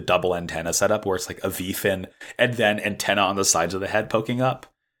like the double antenna setup where it's like a V-fin and then antenna on the sides of the head poking up.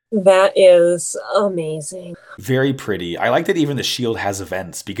 That is amazing. Very pretty. I like that even the shield has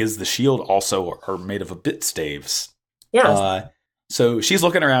vents because the shield also are made of bit staves. Yeah. So she's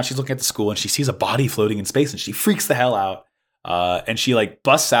looking around, she's looking at the school, and she sees a body floating in space, and she freaks the hell out. And she like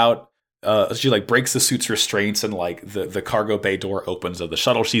busts out, she like breaks the suit's restraints, and like the cargo bay door opens of the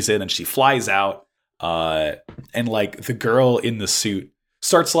shuttle she's in, and she flies out. And like the girl in the suit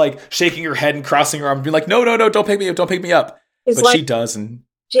starts like shaking her head and crossing her arms, being like, no, don't pick me up. But like, she does, and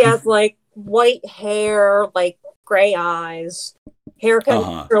she has like white hair, like gray eyes. Hair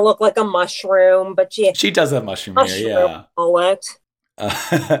can look like a mushroom, but she does have mushroom hair, yeah. Bullet.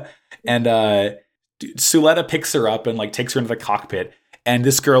 And Suletta picks her up and like takes her into the cockpit, and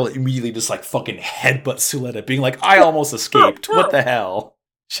this girl immediately just like fucking headbutts Suletta, being like, I almost escaped. What the hell?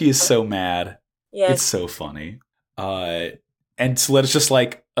 She is so mad. Yeah. It's so funny. And Suletta's just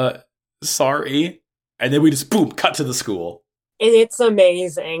like, sorry. And then we just boom, cut to the school. And it's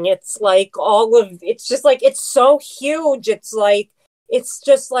amazing. It's like it's just like, it's so huge. It's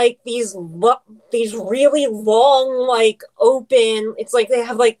just like these really long, like open, it's like they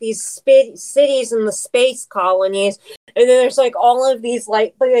have like these cities in the space colonies. And then there's like all of these,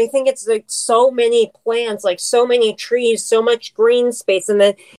 like, but I think it's like so many plants, like so many trees, so much green space. And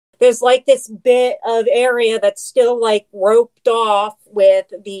then there's like this bit of area that's still like roped off with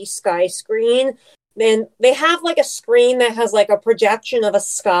the sky screen. Then they have like a screen that has like a projection of a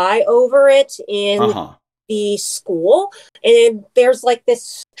sky over it in the school, and there's like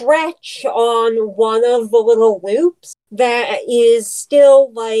this stretch on one of the little loops that is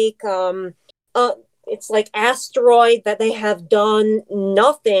still like it's like asteroid that they have done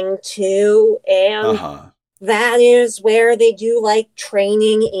nothing to, and that is where they do like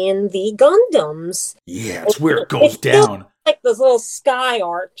training in the Gundams. Yeah, it's where it goes down. Like this little sky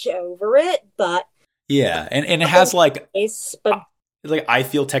arch over it, but yeah, and it has like I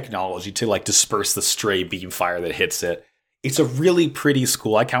feel technology to like disperse the stray beam fire that hits it. It's a really pretty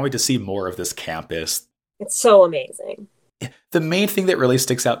school. I can't wait to see more of this campus. It's so amazing. The main thing that really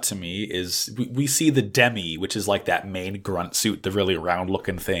sticks out to me is we see the Demi, which is like that main grunt suit, the really round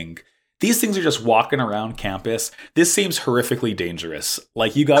looking thing. These things are just walking around campus. This seems horrifically dangerous.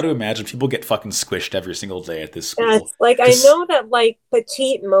 Like, you got to imagine people get fucking squished every single day at this school. Yeah, it's like, I know that, like,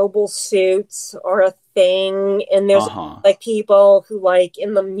 petite mobile suits are a thing, and there's, like, people who, like,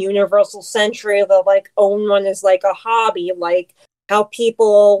 in the Universal Century, they'll, like, own one as, like, a hobby, like how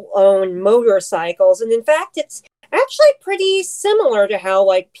people own motorcycles. And, in fact, it's actually pretty similar to how,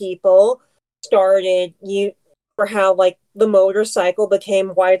 like, people started, or how, like, the motorcycle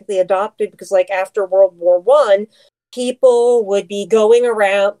became widely adopted, because like after World War I, people would be going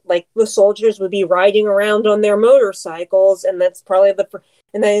around, like the soldiers would be riding around on their motorcycles, and that is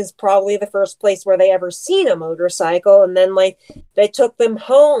probably the first place where they ever seen a motorcycle. And then like they took them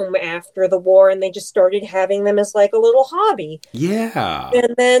home after the war, and they just started having them as like a little hobby. Yeah.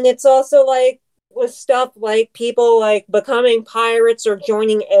 And then it's also like with stuff like people like becoming pirates or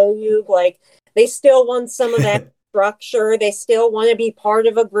joining AUG, like they still want some of that structure. They still want to be part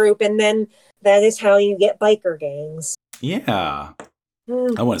of a group, and then that is how you get biker gangs. Yeah.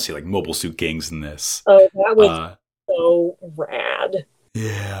 I want to see like mobile suit gangs in this. Oh, that was so rad.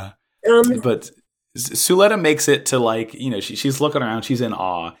 Yeah. But Suletta makes it to like, she's looking around, she's in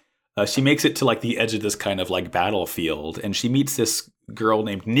awe. She makes it to like the edge of this kind of like battlefield, and she meets this girl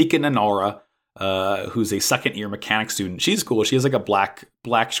named Nika Nanora, who's a second year mechanics student. She's cool. She has like a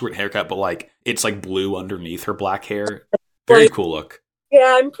black short haircut, but like it's like blue underneath her black hair. Very cool look.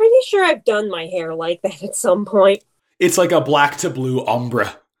 Yeah, I'm pretty sure I've done my hair like that at some point. It's like a black to blue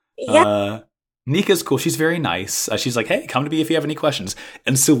ombre. Yeah. Nika's cool. She's very nice. She's like, hey, come to me if you have any questions.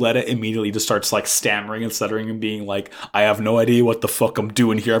 And Suletta immediately just starts like stammering and stuttering and being like, I have no idea what the fuck I'm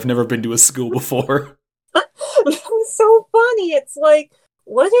doing here. I've never been to a school before. That was so funny. It's like,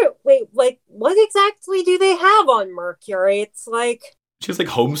 what exactly do they have on Mercury? It's like she was like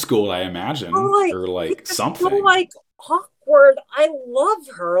homeschooled, I imagine, or like something. So like awkward. I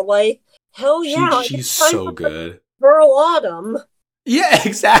love her. Like hell yeah, she's so good. Pearl Autumn. Yeah,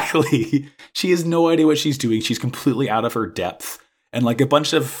 exactly. She has no idea what she's doing. She's completely out of her depth. And like a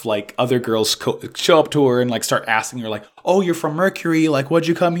bunch of like other girls show up to her and like start asking her like, "Oh, you're from Mercury. Like, what'd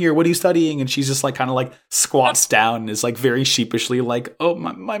you come here? What are you studying?" And she's just like kind of like squats down and is like very sheepishly like, "Oh,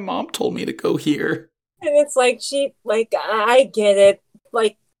 my mom told me to go here." And it's like I get it.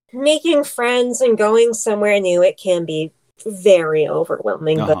 Like making friends and going somewhere new, it can be very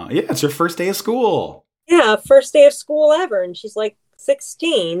overwhelming. But yeah, it's her first day of school. Yeah, first day of school ever, and she's like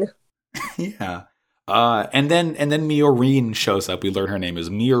 16. Yeah. And then Miorine shows up. We learn her name is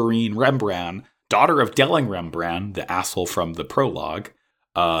Miorine Rembrandt, daughter of Delling Rembrandt, the asshole from the prologue.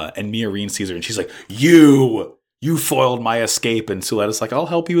 And Miorine sees her and she's like, You foiled my escape. And Suletta's like, I'll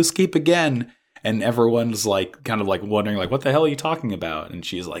help you escape again. And everyone's like kind of like wondering like, what the hell are you talking about? And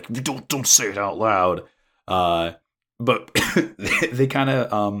she's like, don't say it out loud. But they kind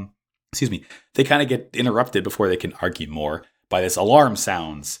of they kind of get interrupted before they can argue more by this alarm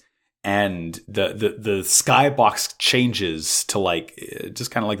sounds. And the skybox changes to like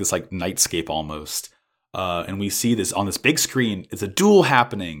just kind of like this like nightscape almost, and we see this on this big screen. It's a duel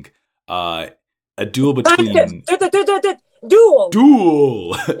happening, a duel between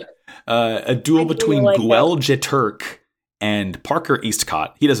a duel between Guel Jeturk and Parker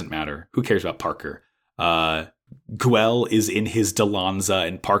Eastcott. He doesn't matter. Who cares about Parker? Guel is in his Delanza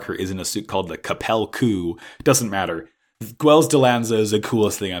and Parker is in a suit called the Capel Coup. Doesn't matter. Guel's Delanza is the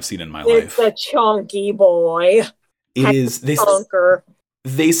coolest thing I've seen in my life. It's a chunky boy. It is. They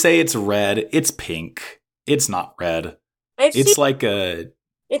say it's red. It's pink. It's not red. It's like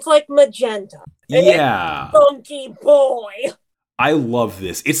magenta. Yeah. Chunky boy. I love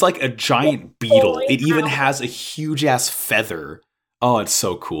this. It's like a giant beetle. It even has a huge ass feather. Oh, it's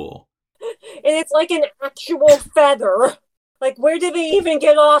so cool. And it's like an actual feather. Like, where did they even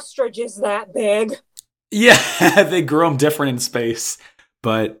get ostriches that big? Yeah, they grow them different in space.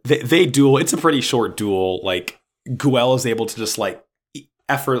 But they duel. It's a pretty short duel. Like, Guel is able to just, like,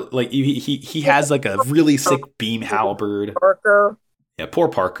 he has, like, a really sick beam halberd. Parker. Yeah, poor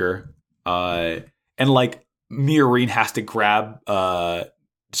Parker. And, like, Miorine has to grab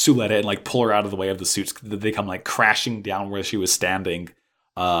Suletta and, like, pull her out of the way of the suits. They come, like, crashing down where she was standing.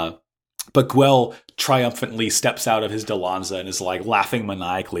 But Guel triumphantly steps out of his Delanza and is, like, laughing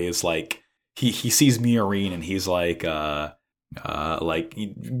maniacally. It's like, he sees Miorine and he's like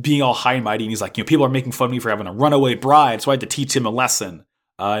being all high and mighty, and he's like, people are making fun of me for having a runaway bride, so I had to teach him a lesson.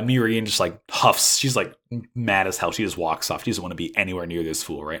 And Miorine just like huffs. She's like mad as hell. She just walks off. She doesn't want to be anywhere near this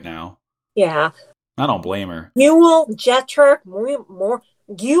fool right now. Yeah, I don't blame her. Guel Jeturk, more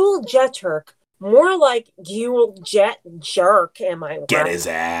Guel Jeturk, more like Guel Jet Jerk. Am I right? Get his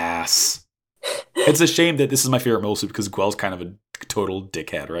ass. It's a shame that this is my favorite middle suit because Guel's kind of a total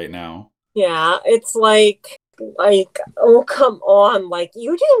dickhead right now. Yeah, it's like, oh, come on. Like,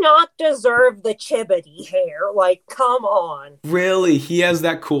 you do not deserve the Chibity hair. Like, come on. Really? He has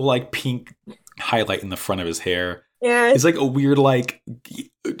that cool, like, pink highlight in the front of his hair. Yeah. It's like a weird, like,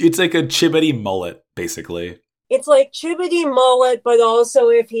 it's like a Chibity mullet, basically. It's like Chibity mullet, but also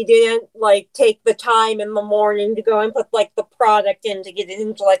if he didn't, like, take the time in the morning to go and put, like, the product in to get it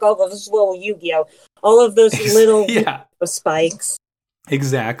into, like, all of those little Yu-Gi-Oh! All of those little yeah. spikes.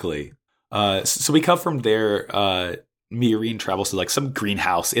 Exactly. So we come from there. Miorine travels to like some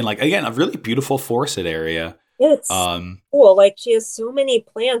greenhouse in like, again, a really beautiful forested area. It's cool. Like, she has so many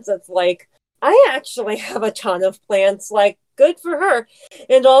plants. It's like, I actually have a ton of plants. Like, good for her.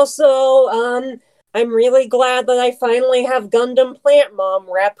 And also, I'm really glad that I finally have Gundam Plant Mom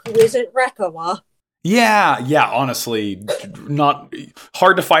rep who isn't Rekawa. Yeah. Honestly, not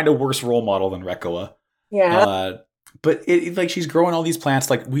hard to find a worse role model than Rekawa. Yeah. But like she's growing all these plants.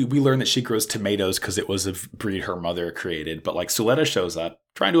 Like we learn that she grows tomatoes because it was a breed her mother created. But like Suletta shows up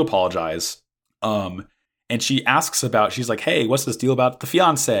trying to apologize. And she asks about, she's like, hey, what's this deal about the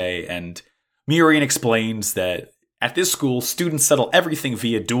fiance? And Miorine explains that at this school, students settle everything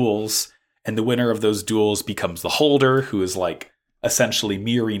via duels. And the winner of those duels becomes the holder, who is like essentially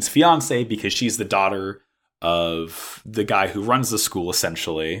Miorine's fiance because she's the daughter of the guy who runs the school,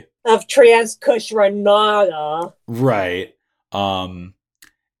 essentially. Of Transkush Renata. Right. And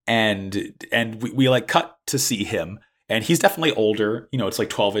we like cut to see him, and he's definitely older. You know, it's like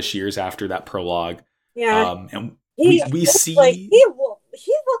 12-ish years after that prologue. Yeah. And we see he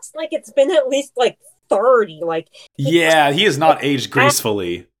looks like it's been at least like 30. Like he has not aged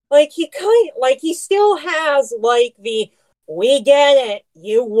gracefully. Like he still has like we get it.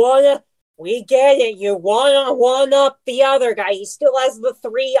 We get it. You wanna one up the other guy. He still has the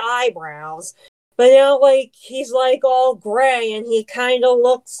 3 eyebrows. But now like he's like all gray and he kinda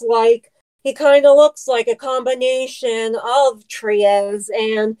looks like a combination of Therese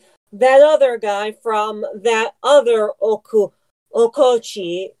and that other guy from that other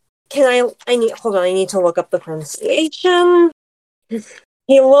Okochi. I need to look up the pronunciation.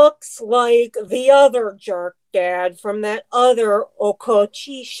 He looks like the other jerk dad from that other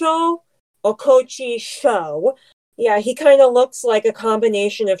Okochi show. Yeah, he kind of looks like a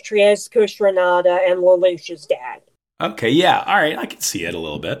combination of Therese Kusranada and Lelouch's dad. Okay, yeah, all right, I can see it a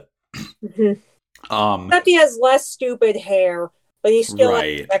little bit. Except he has less stupid hair, but he still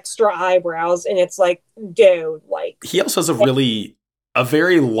has extra eyebrows, and it's like, dude, like... He also has a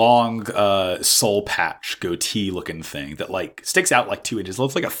very long soul patch goatee looking thing that like sticks out like 2 inches. It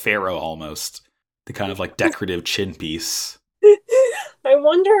looks like a pharaoh almost. The kind of like decorative chin piece. I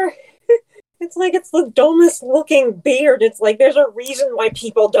wonder, it's like it's the dumbest looking beard. It's like there's a reason why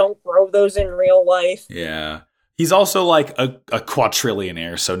people don't grow those in real life. Yeah. He's also like a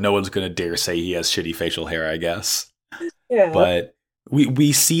quadrillionaire, so no one's going to dare say he has shitty facial hair, I guess. Yeah. But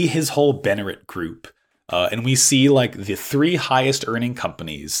we see his whole Benerit group. And we see like the 3 highest earning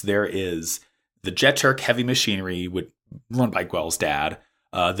companies. There is the Jeturk Heavy Machinery, run by Guel's dad.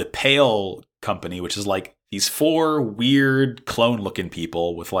 The Pale Company, which is like these 4 weird clone looking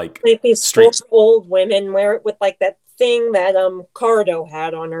people with like these straight 4 old women with like that thing that Cardo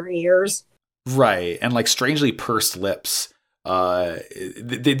had on her ears. Right, and like strangely pursed lips.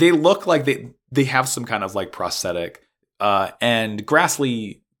 They look like they have some kind of like prosthetic. And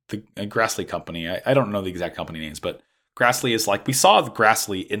Grassley. The Grassley company. I don't know the exact company names, but Grassley is like, we saw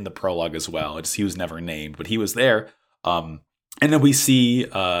Grassley in the prologue as well. He was never named, but he was there. And then we see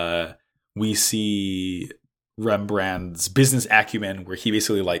Rembrandt's business acumen, where he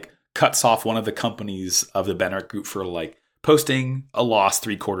basically like cuts off one of the companies of the Benerit group for like posting a loss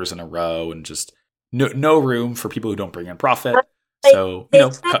 3 quarters in a row, and just no room for people who don't bring in profit. So,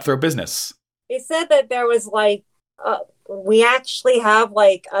 cutthroat business. They said that there was like, we actually have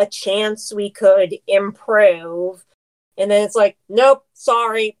like a chance we could improve, and then it's like, nope,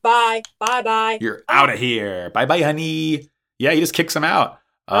 sorry, bye. You're out of here. Bye, honey. Yeah, he just kicks him out.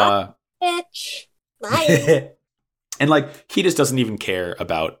 Bitch. Bye. And like he just doesn't even care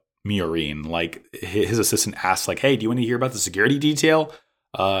about Miorine. Like his assistant asks, like, "Hey, do you want to hear about the security detail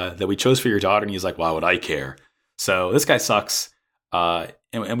that we chose for your daughter?" And he's like, "Why would I care?" So this guy sucks.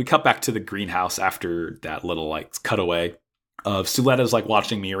 And we cut back to the greenhouse after that little like cutaway of Suletta's like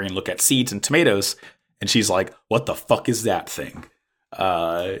watching Miorine look at seeds and tomatoes, and she's like, "What the fuck is that thing?"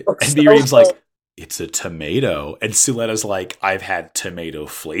 And Miorine's like, "It's a tomato." And Suletta's like, "I've had tomato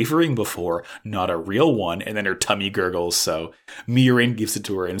flavoring before, not a real one." And then her tummy gurgles, so Miorine gives it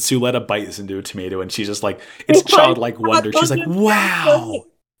to her, and Suletta bites into a tomato, and she's just like, it's childlike wonder. She's like, "Wow.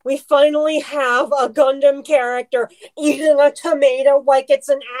 We finally have a Gundam character eating a tomato like it's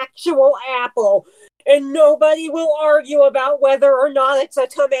an actual apple, and nobody will argue about whether or not it's a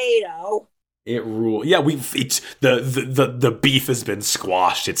tomato." It rules. Yeah, the beef has been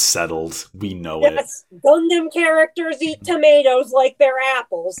squashed. It's settled. We know it. Yes, Gundam characters eat tomatoes like they're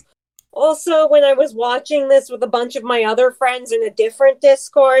apples. Also, when I was watching this with a bunch of my other friends in a different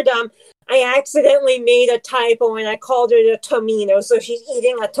Discord, I accidentally made a typo and I called it a tomino, so she's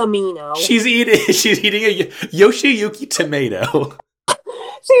eating a tomino. She's eating a Yoshiyuki tomato.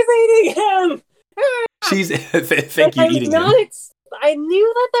 She's eating him. Thank you, eating him. I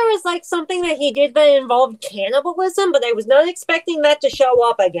knew that there was like something that he did that involved cannibalism, but I was not expecting that to show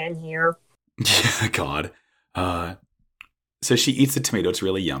up again here. Yeah, God. So she eats the tomato. It's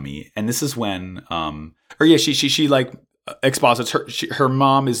really yummy. And this is when, she like exposits her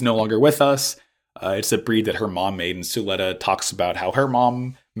mom is no longer with us. It's a breed that her mom made, and Suletta talks about how her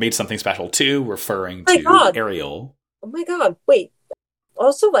mom made something special too, referring to Ariel. Oh my God! Wait.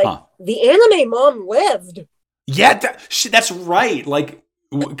 Also, the anime mom lived. Yeah, that's right. Like,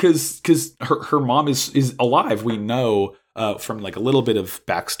 because her mom is alive. We know from like a little bit of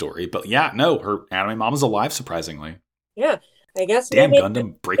backstory, but yeah, no, her anime mom is alive. Surprisingly. Yeah, I guess. Damn,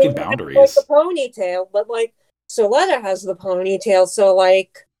 Gundam breaking boundaries. Like the ponytail, but like Suletta has the ponytail, so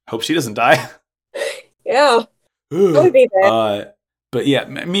like. Hope she doesn't die. Yeah. That would be bad. But yeah,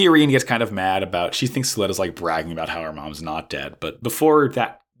 Miorine gets kind of mad about. She thinks Suletta's like bragging about how her mom's not dead, but before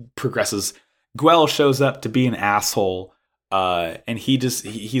that progresses, Guel shows up to be an asshole, and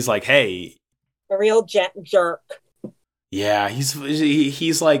he's like, hey, a real jerk. Yeah,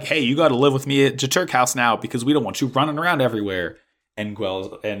 he's like, hey, you got to live with me at Jaturk House now because we don't want you running around everywhere. And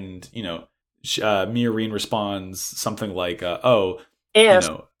Miorine responds something like, "Oh, if,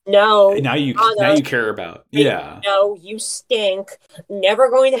 no, now you care about, yeah, no, you stink. Never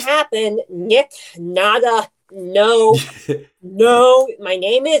going to happen, Nick. Nada, no, no. My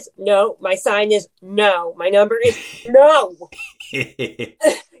name is no. My sign is no. My number is no."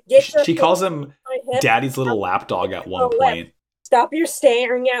 She calls him Daddy's little lapdog at one point. Stop your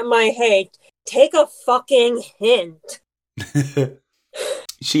staring at my head. Take a fucking hint.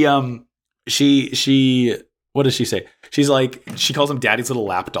 She what does she say? She's like, she calls him Daddy's little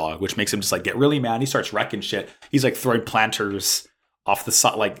lapdog, which makes him just like get really mad. He starts wrecking shit. He's like throwing planters off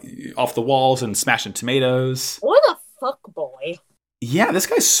the walls and smashing tomatoes. What a fuck boy. Yeah, this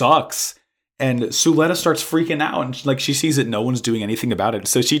guy sucks. And Suletta starts freaking out, and she sees that no one's doing anything about it.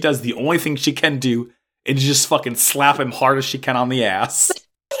 So she does the only thing she can do, and just fucking slap him hard as she can on the ass.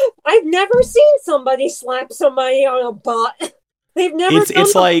 I've never seen somebody slap somebody on a butt. They've never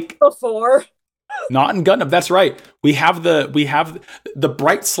done it before. Not in Gundam. That's right. We have the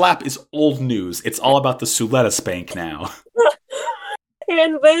bright slap is old news. It's all about the Suletta spank now.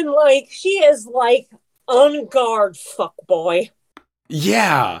 And then she is on guard, fuck boy.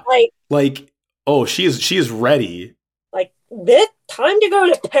 Yeah. Oh, she is ready. This time to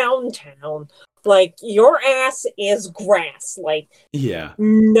go to Pound Town. Your ass is grass. Yeah.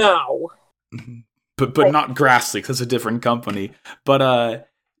 No. But not Grassley, because it's a different company. But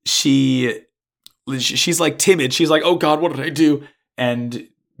she's timid. She's like, oh God, what did I do? And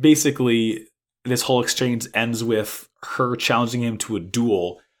basically, this whole exchange ends with her challenging him to a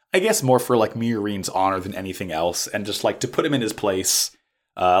duel. I guess more for Miorine's honor than anything else, and just to put him in his place.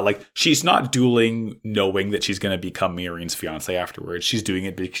 She's not dueling knowing that she's going to become Miorine's fiance afterwards. She's doing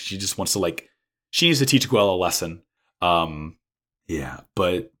it because she just wants to she needs to teach Guel a lesson. Yeah,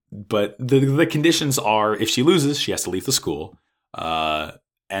 but the conditions are if she loses, she has to leave the school.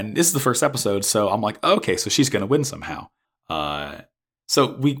 And this is the first episode, so I'm like, okay, so she's going to win somehow.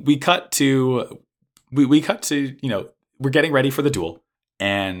 So we cut to we're getting ready for the duel,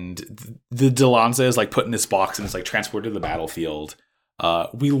 and the Dilanza is put in this box and is transported to the battlefield.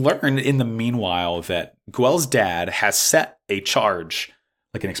 We learn in the meanwhile that Guel's dad has set a charge,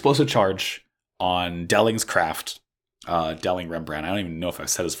 an explosive charge, on Delling's craft. Delling Rembrandt. I don't even know if I've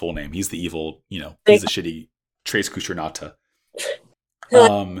said his full name. He's the evil, he's the shitty Trace Kuchernata.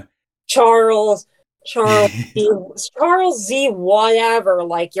 Charles Z whatever.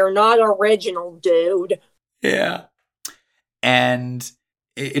 You're not original, dude. Yeah. And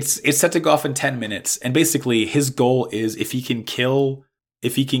it's set to go off in 10 minutes. And basically his goal is if he can kill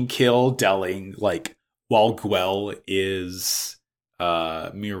Delling, while Guel is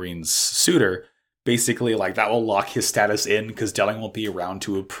Miorine's suitor, basically that will lock his status in because Delling won't be around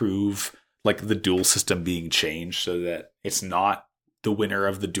to approve the duel system being changed so that it's not the winner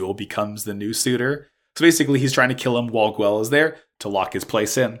of the duel becomes the new suitor. So basically he's trying to kill him while Guel is there to lock his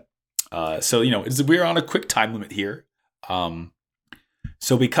place in. So we're on a quick time limit here.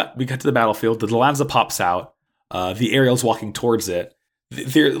 So we cut to the battlefield. The Dilanza pops out. The Ariel's walking towards it.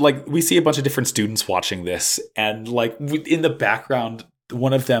 They're we see a bunch of different students watching this, and in the background,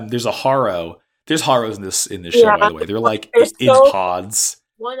 one of them, there's a Haro. There's Haros in this show, by the way. They're in pods.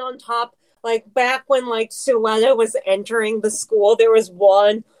 One on top, back when Suletta was entering the school, there was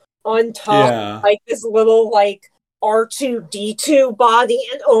one on top, this little R2-D2 body,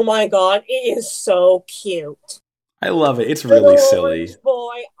 and oh my God, it is so cute. I love it. It's really silly.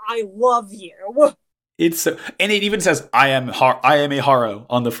 Boy, I love you. It's and it even says I am a Haro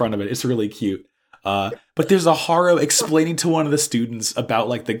on the front of it. It's really cute. But there's a Haro explaining to one of the students about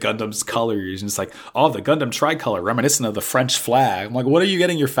the Gundam's colors, and it's the Gundam tricolor, reminiscent of the French flag. I'm what are you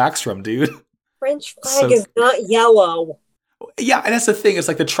getting your facts from, dude? French flag is not yellow. Yeah, and that's the thing. It's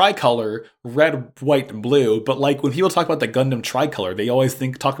the tricolor, red, white, and blue. But when people talk about the Gundam tricolor, they always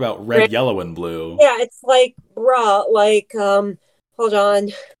talk about red, yellow, and blue. Yeah, it's hold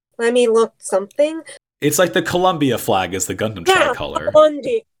on, let me look something. It's the Columbia flag is the Gundam tricolor.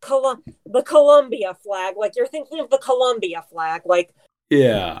 The Columbia flag. You're thinking of the Columbia flag.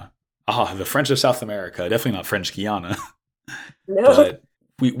 Yeah. The French of South America. Definitely not French Guiana. No. But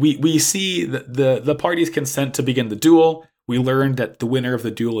we see the parties consent to begin the duel. We learn that the winner of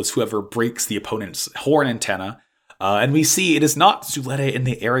the duel is whoever breaks the opponent's horn antenna. And we see it is not Suletta in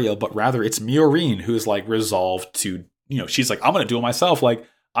the Ariel, but rather it's Miorine who's resolved to, she's I'm going to duel myself.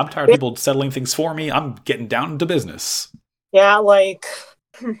 I'm tired of people settling things for me. I'm getting down to business. Yeah,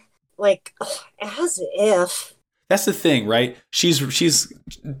 Like, as if. That's the thing, right?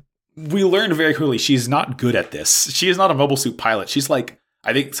 We learned very clearly she's not good at this. She is not a mobile suit pilot. She's like,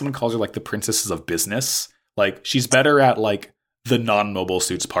 I think someone calls her like the princesses of business. Like, she's better at like the non-mobile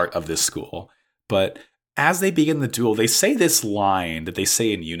suits part of this school. But as they begin the duel, they say this line that they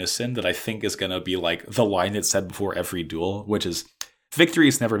say in unison that I think is going to be like the line that's said before every duel, which is, victory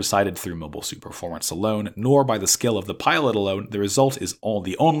is never decided through mobile suit performance alone, nor by the skill of the pilot alone. The result is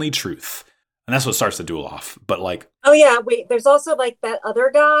the only truth. And that's what starts the duel off. But like, oh yeah, wait, there's also like that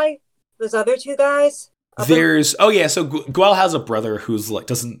other guy, those other two guys. So Guel has a brother who's like,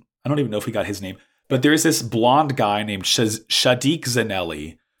 I don't even know if we got his name, but there's this blonde guy named Shadiq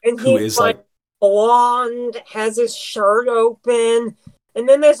Zanelli, and who is like blonde, has his shirt open. And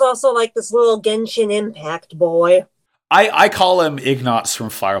then there's also like this little Genshin Impact boy. I call him Ignatz from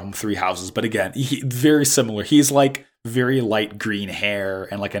Fire Emblem Three Houses, but again, very similar. He's like very light green hair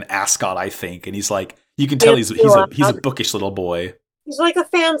and like an ascot, I think. And he's like, you can tell he's a bookish little boy. He's like a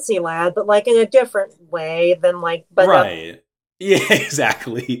fancy lad, but like in a different way than like, but right. Yeah,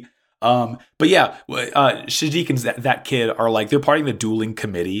 exactly. But yeah, Shadiq and that kid are like, they're part of the dueling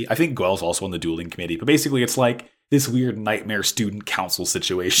committee. I think Guel's also on the dueling committee, but basically it's like this weird nightmare student council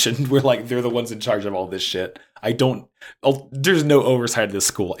situation where like they're the ones in charge of all this shit. There's no oversight of this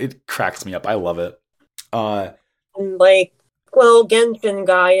school. It cracks me up. I love it. Like, well, Genshin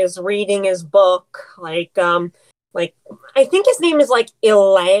guy is reading his book. Like I think his name is like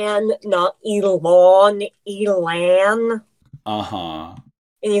Elan, not Elon. Elan. Uh-huh.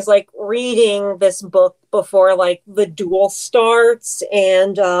 And he's like reading this book before like the duel starts,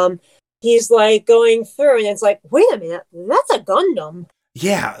 and he's like going through, and it's like, wait a minute, that's a Gundam.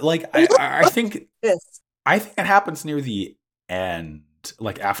 Yeah, like I think this. I think it happens near the end,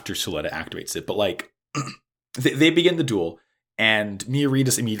 like after Suletta activates it. But like they begin the duel, and Miorine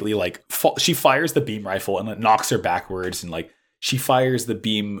just immediately like she fires the beam rifle and it knocks her backwards, and like she fires the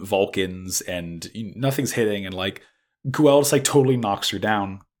beam Vulcans and nothing's hitting, and like Guel just like totally knocks her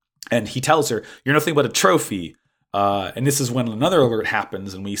down, and he tells her, "You're nothing but a trophy." And this is when another alert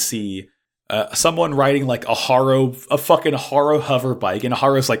happens, and we see someone riding like a fucking Haro hover bike, and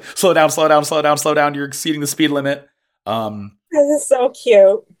Haro's like, slow down, slow down, slow down, slow down. You're exceeding the speed limit. This is so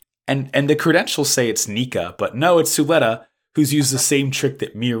cute. And the credentials say it's Nika, but no, it's Suletta, who's used the same trick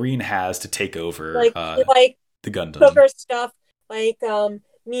that Miorine has to take over the Gundam. Took her stuff, like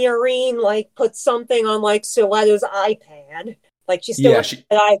Miorine like put something on like Suletta's iPad. Like she's still an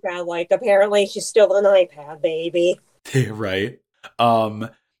iPad. Like apparently she's still an iPad baby. Right.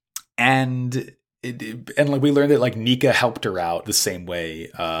 And like we learned that like Nika helped her out the same way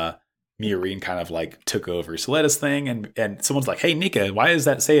Miorine kind of like took over Suletta's thing, and someone's like, "Hey Nika, why does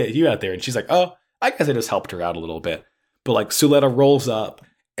that say you out there?" And she's like, "Oh, I guess I just helped her out a little bit." But like Suletta rolls up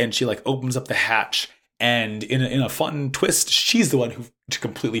and she like opens up the hatch, and in a fun twist, she's the one who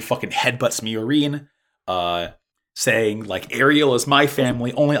completely fucking headbutts Miorine, saying like, "Ariel is my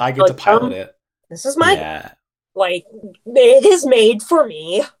family, only I get to pilot it. This is my like it is made for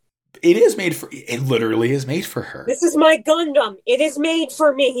me." It literally is made for her. This is my Gundam. It is made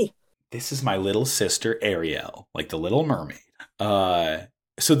for me. This is my little sister Ariel, like the Little Mermaid.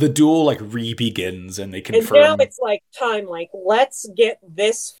 So the duel like re-begins, and they confirm. And now it's like time. Like, let's get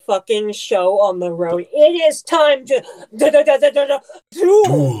this fucking show on the road. It is time to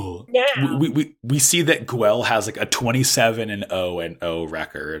duel now. We see that Guel has like a 27-0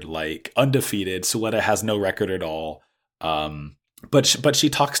 record, like undefeated. Suletta has no record at all. But she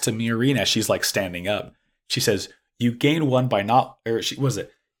talks to Miorine as she's like standing up. She says, "You gain one by not," or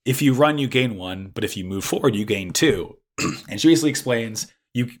if you run, you gain one, but if you move forward, you gain two. And she basically explains,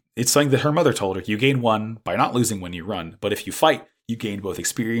 it's something that her mother told her. You gain one by not losing when you run, but if you fight, you gain both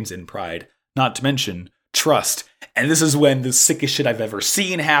experience and pride, not to mention trust. And this is when the sickest shit I've ever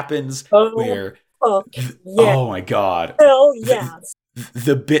seen happens, where, oh my god. Hell yes.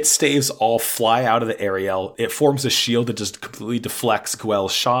 The bit staves all fly out of the Ariel. It forms a shield that just completely deflects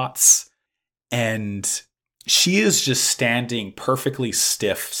Guel's shots. And she is just standing perfectly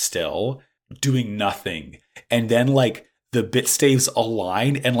still, doing nothing. And then, like, the bit staves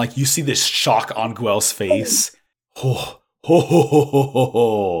align, and, like, you see this shock on Guel's face.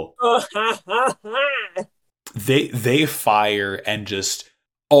 They fire, and just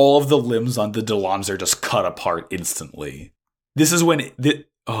all of the limbs on the Delans are just cut apart instantly. This is when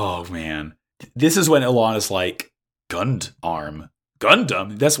This is when Elan is like, Gundam.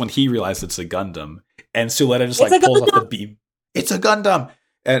 That's when he realized it's a Gundam. And Suletta just like pulls off the beam. It's a Gundam.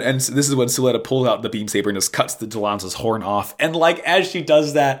 And so this is when Suletta pulls out the beam saber and just cuts the Delans' horn off. And like as she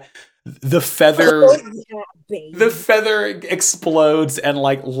does that, the feather Oh, yeah, baby. the feather explodes and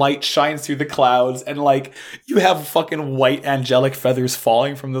like light shines through the clouds and like you have fucking white angelic feathers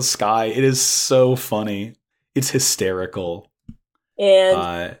falling from the sky. It is so funny. It's hysterical.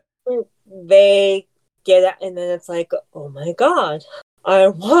 And they get out, and then it's like, oh my god, I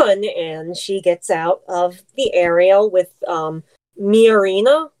won. And she gets out of the aerial with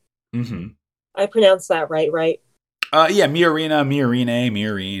Miorina. Mm-hmm. I pronounced that right? Yeah, Miorina, Miorine,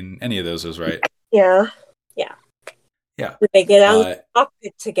 Miorine, any of those is right. Yeah. They get out of the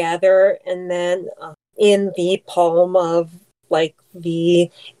cockpit together, and then in the palm of like the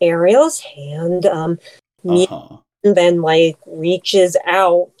Ariel's hand, then like reaches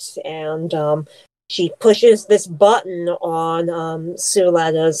out and she pushes this button on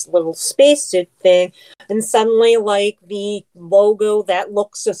Suletta's little spacesuit thing, and suddenly like the logo that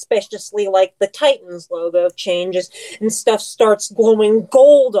looks suspiciously like the Titans logo changes and stuff starts glowing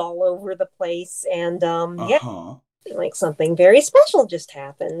gold all over the place, and like something very special just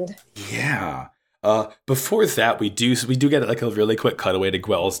happened. Yeah. Before that, we do get like a really quick cutaway to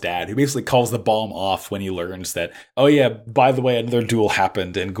Guel's dad, who basically calls the bomb off when he learns that, oh yeah, by the way, another duel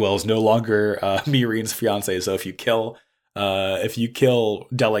happened, and Guel's no longer Miorine's fiance. So if you kill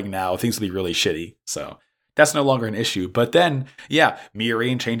Delling now, things will be really shitty. So that's no longer an issue. But then, yeah,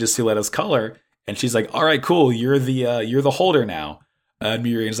 Miorine changes Suletta's color, and she's like, all right, cool, you're the holder now. And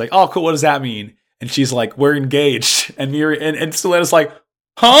Miorine's like, oh, cool, what does that mean? And she's like, we're engaged. And and Suletta's like,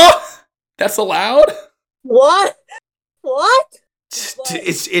 huh? That's allowed? What?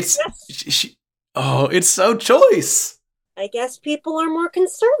 It's so choice. I guess people are more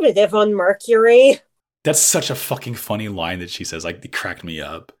conservative on Mercury. That's such a fucking funny line that she says. Like, it cracked me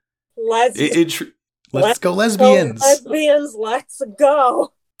up. Let's go lesbians. Let's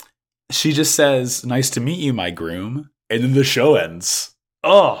go. She just says, nice to meet you, my groom. And then the show ends.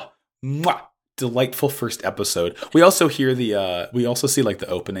 Oh, mwah. Delightful first episode. We also hear we also see like the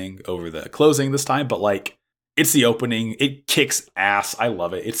opening over the closing this time, but like it's the opening. It kicks ass. I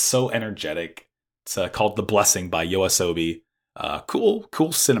love it. It's so energetic. It's called The Blessing by YOASOBI.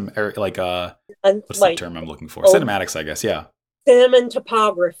 Cool cinema, like what's the term I'm looking for? Cinematics, I guess. Yeah. Cinnamon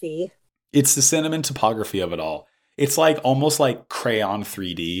topography. It's the cinnamon topography of it all. It's like almost like crayon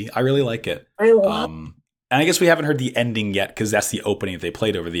 3D. I really like it. I love. And I guess we haven't heard the ending yet because that's the opening that they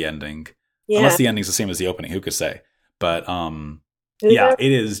played over the ending. Yeah. Unless the ending's the same as the opening, who could say? But yeah,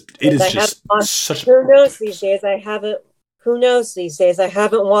 it is just such. Who knows these days? I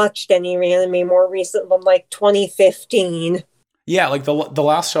haven't watched any anime more recent than like 2015. Yeah, like the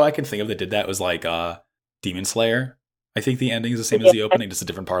last show I can think of that did that was like Demon Slayer. I think the ending is the same as the opening, just a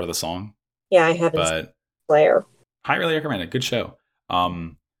different part of the song. Yeah, I haven't. But Slayer. Highly recommend it. Good show.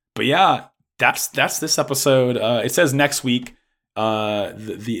 But yeah, that's this episode. It says next week.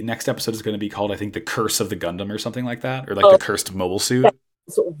 The next episode is going to be called, I think, The Curse of the Gundam or something like that, or like The Cursed Mobile Suit.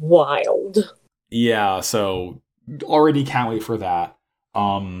 That's wild. Yeah, so already can't wait for that.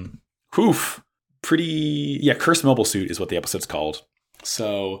 Cursed Mobile Suit is what the episode's called.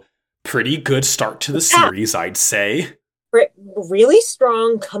 So pretty good start to the series, I'd say. Really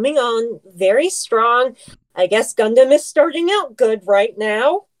strong, coming on, very strong. I guess Gundam is starting out good right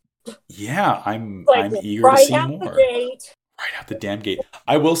now. Yeah, I'm eager to see more. Right out the damn gate.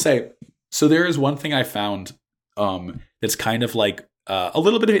 I will say, so there is one thing I found that's kind of like a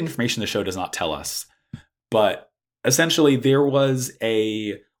little bit of information the show does not tell us. But essentially, there was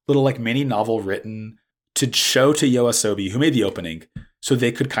a little like mini novel written to show to YOASOBI, who made the opening, so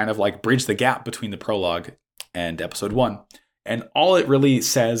they could kind of like bridge the gap between the prologue and episode 1. And all it really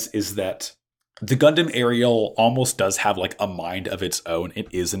says is that the Gundam Ariel almost does have like a mind of its own. It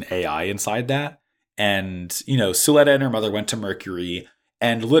is an AI inside that. And, you know, Suletta and her mother went to Mercury.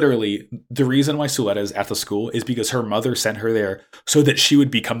 And literally, the reason why Suletta is at the school is because her mother sent her there so that she would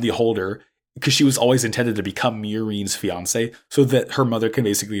become the holder, because she was always intended to become Miorine's fiance, so that her mother can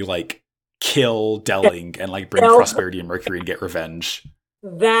basically, like, kill Delling and, like, bring prosperity to Mercury and get revenge.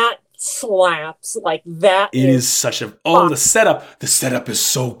 That slaps. Like, that It is such a... Oh, the setup. The setup is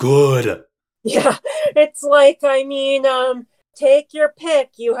so good. Yeah. It's like, I mean, take your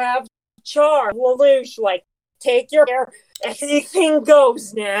pick. You have Char, Lelouch, like, take your anything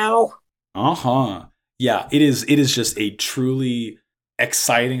goes now. Yeah, it is just a truly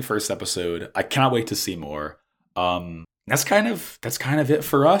exciting first episode. I cannot wait to see more. That's kind of it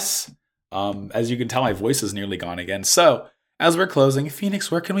for us. As you can tell, my voice is nearly gone again. So, as we're closing,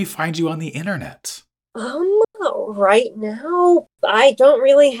 Phoenix, where can we find you on the internet? Right now, I don't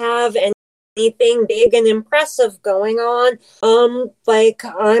really have anything big and impressive going on. Like,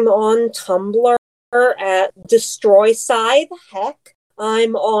 I'm on Tumblr at Destroy Scythe. Heck.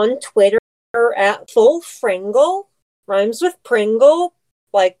 I'm on Twitter at Full Fringle. Rhymes with Pringle,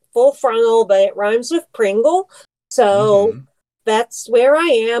 like full frontal, but it rhymes with Pringle. So that's where I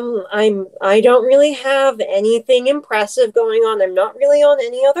am. I don't really have anything impressive going on. I'm not really on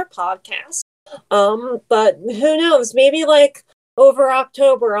any other podcasts. But who knows? Maybe like over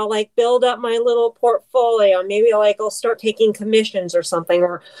October, I'll like build up my little portfolio. Maybe like I'll start taking commissions or something,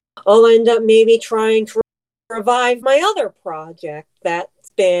 or I'll end up maybe trying to revive my other project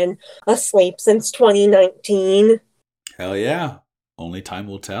that's been asleep since 2019. Hell yeah. Only time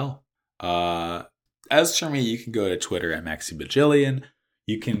will tell. As for me, you can go to Twitter at MaxiBajillion.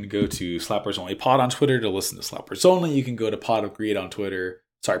 You can go to Slappers Only Pod on Twitter to listen to Slappers Only. You can go to Pod of Greed on Twitter.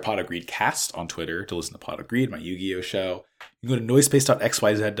 Pod of Greed Cast on Twitter to listen to Pod of Greed, my Yu-Gi-Oh show. You can go to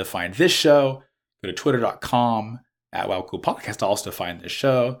noisepace.xyz to find this show. Go to twitter.com at WowCoolPodcast also to find this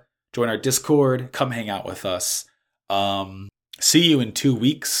show. Join our Discord. Come hang out with us. See you in 2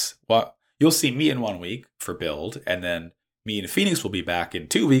 weeks. Well, you'll see me in 1 week for Build, and then me and Phoenix will be back in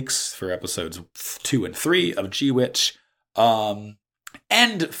 2 weeks for episodes 2 and 3 of G-Witch. And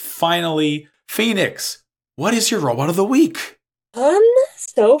finally, Phoenix, what is your robot of the week?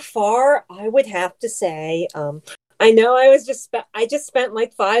 So far, I would have to say, I know I just spent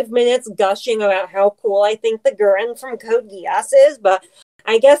like 5 minutes gushing about how cool I think the Gurren from Code Geass is, but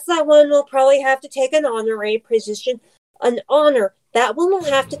I guess that one will probably have to take an honorary position. That one will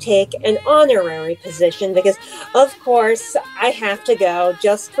have to take an honorary position because, of course, I have to go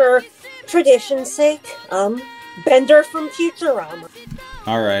just for tradition's sake. Bender from Futurama.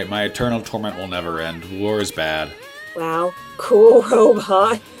 All right, my eternal torment will never end. War is bad. Wow, cool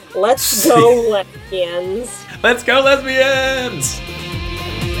robot. Let's go, lesbians. Let's go, lesbians!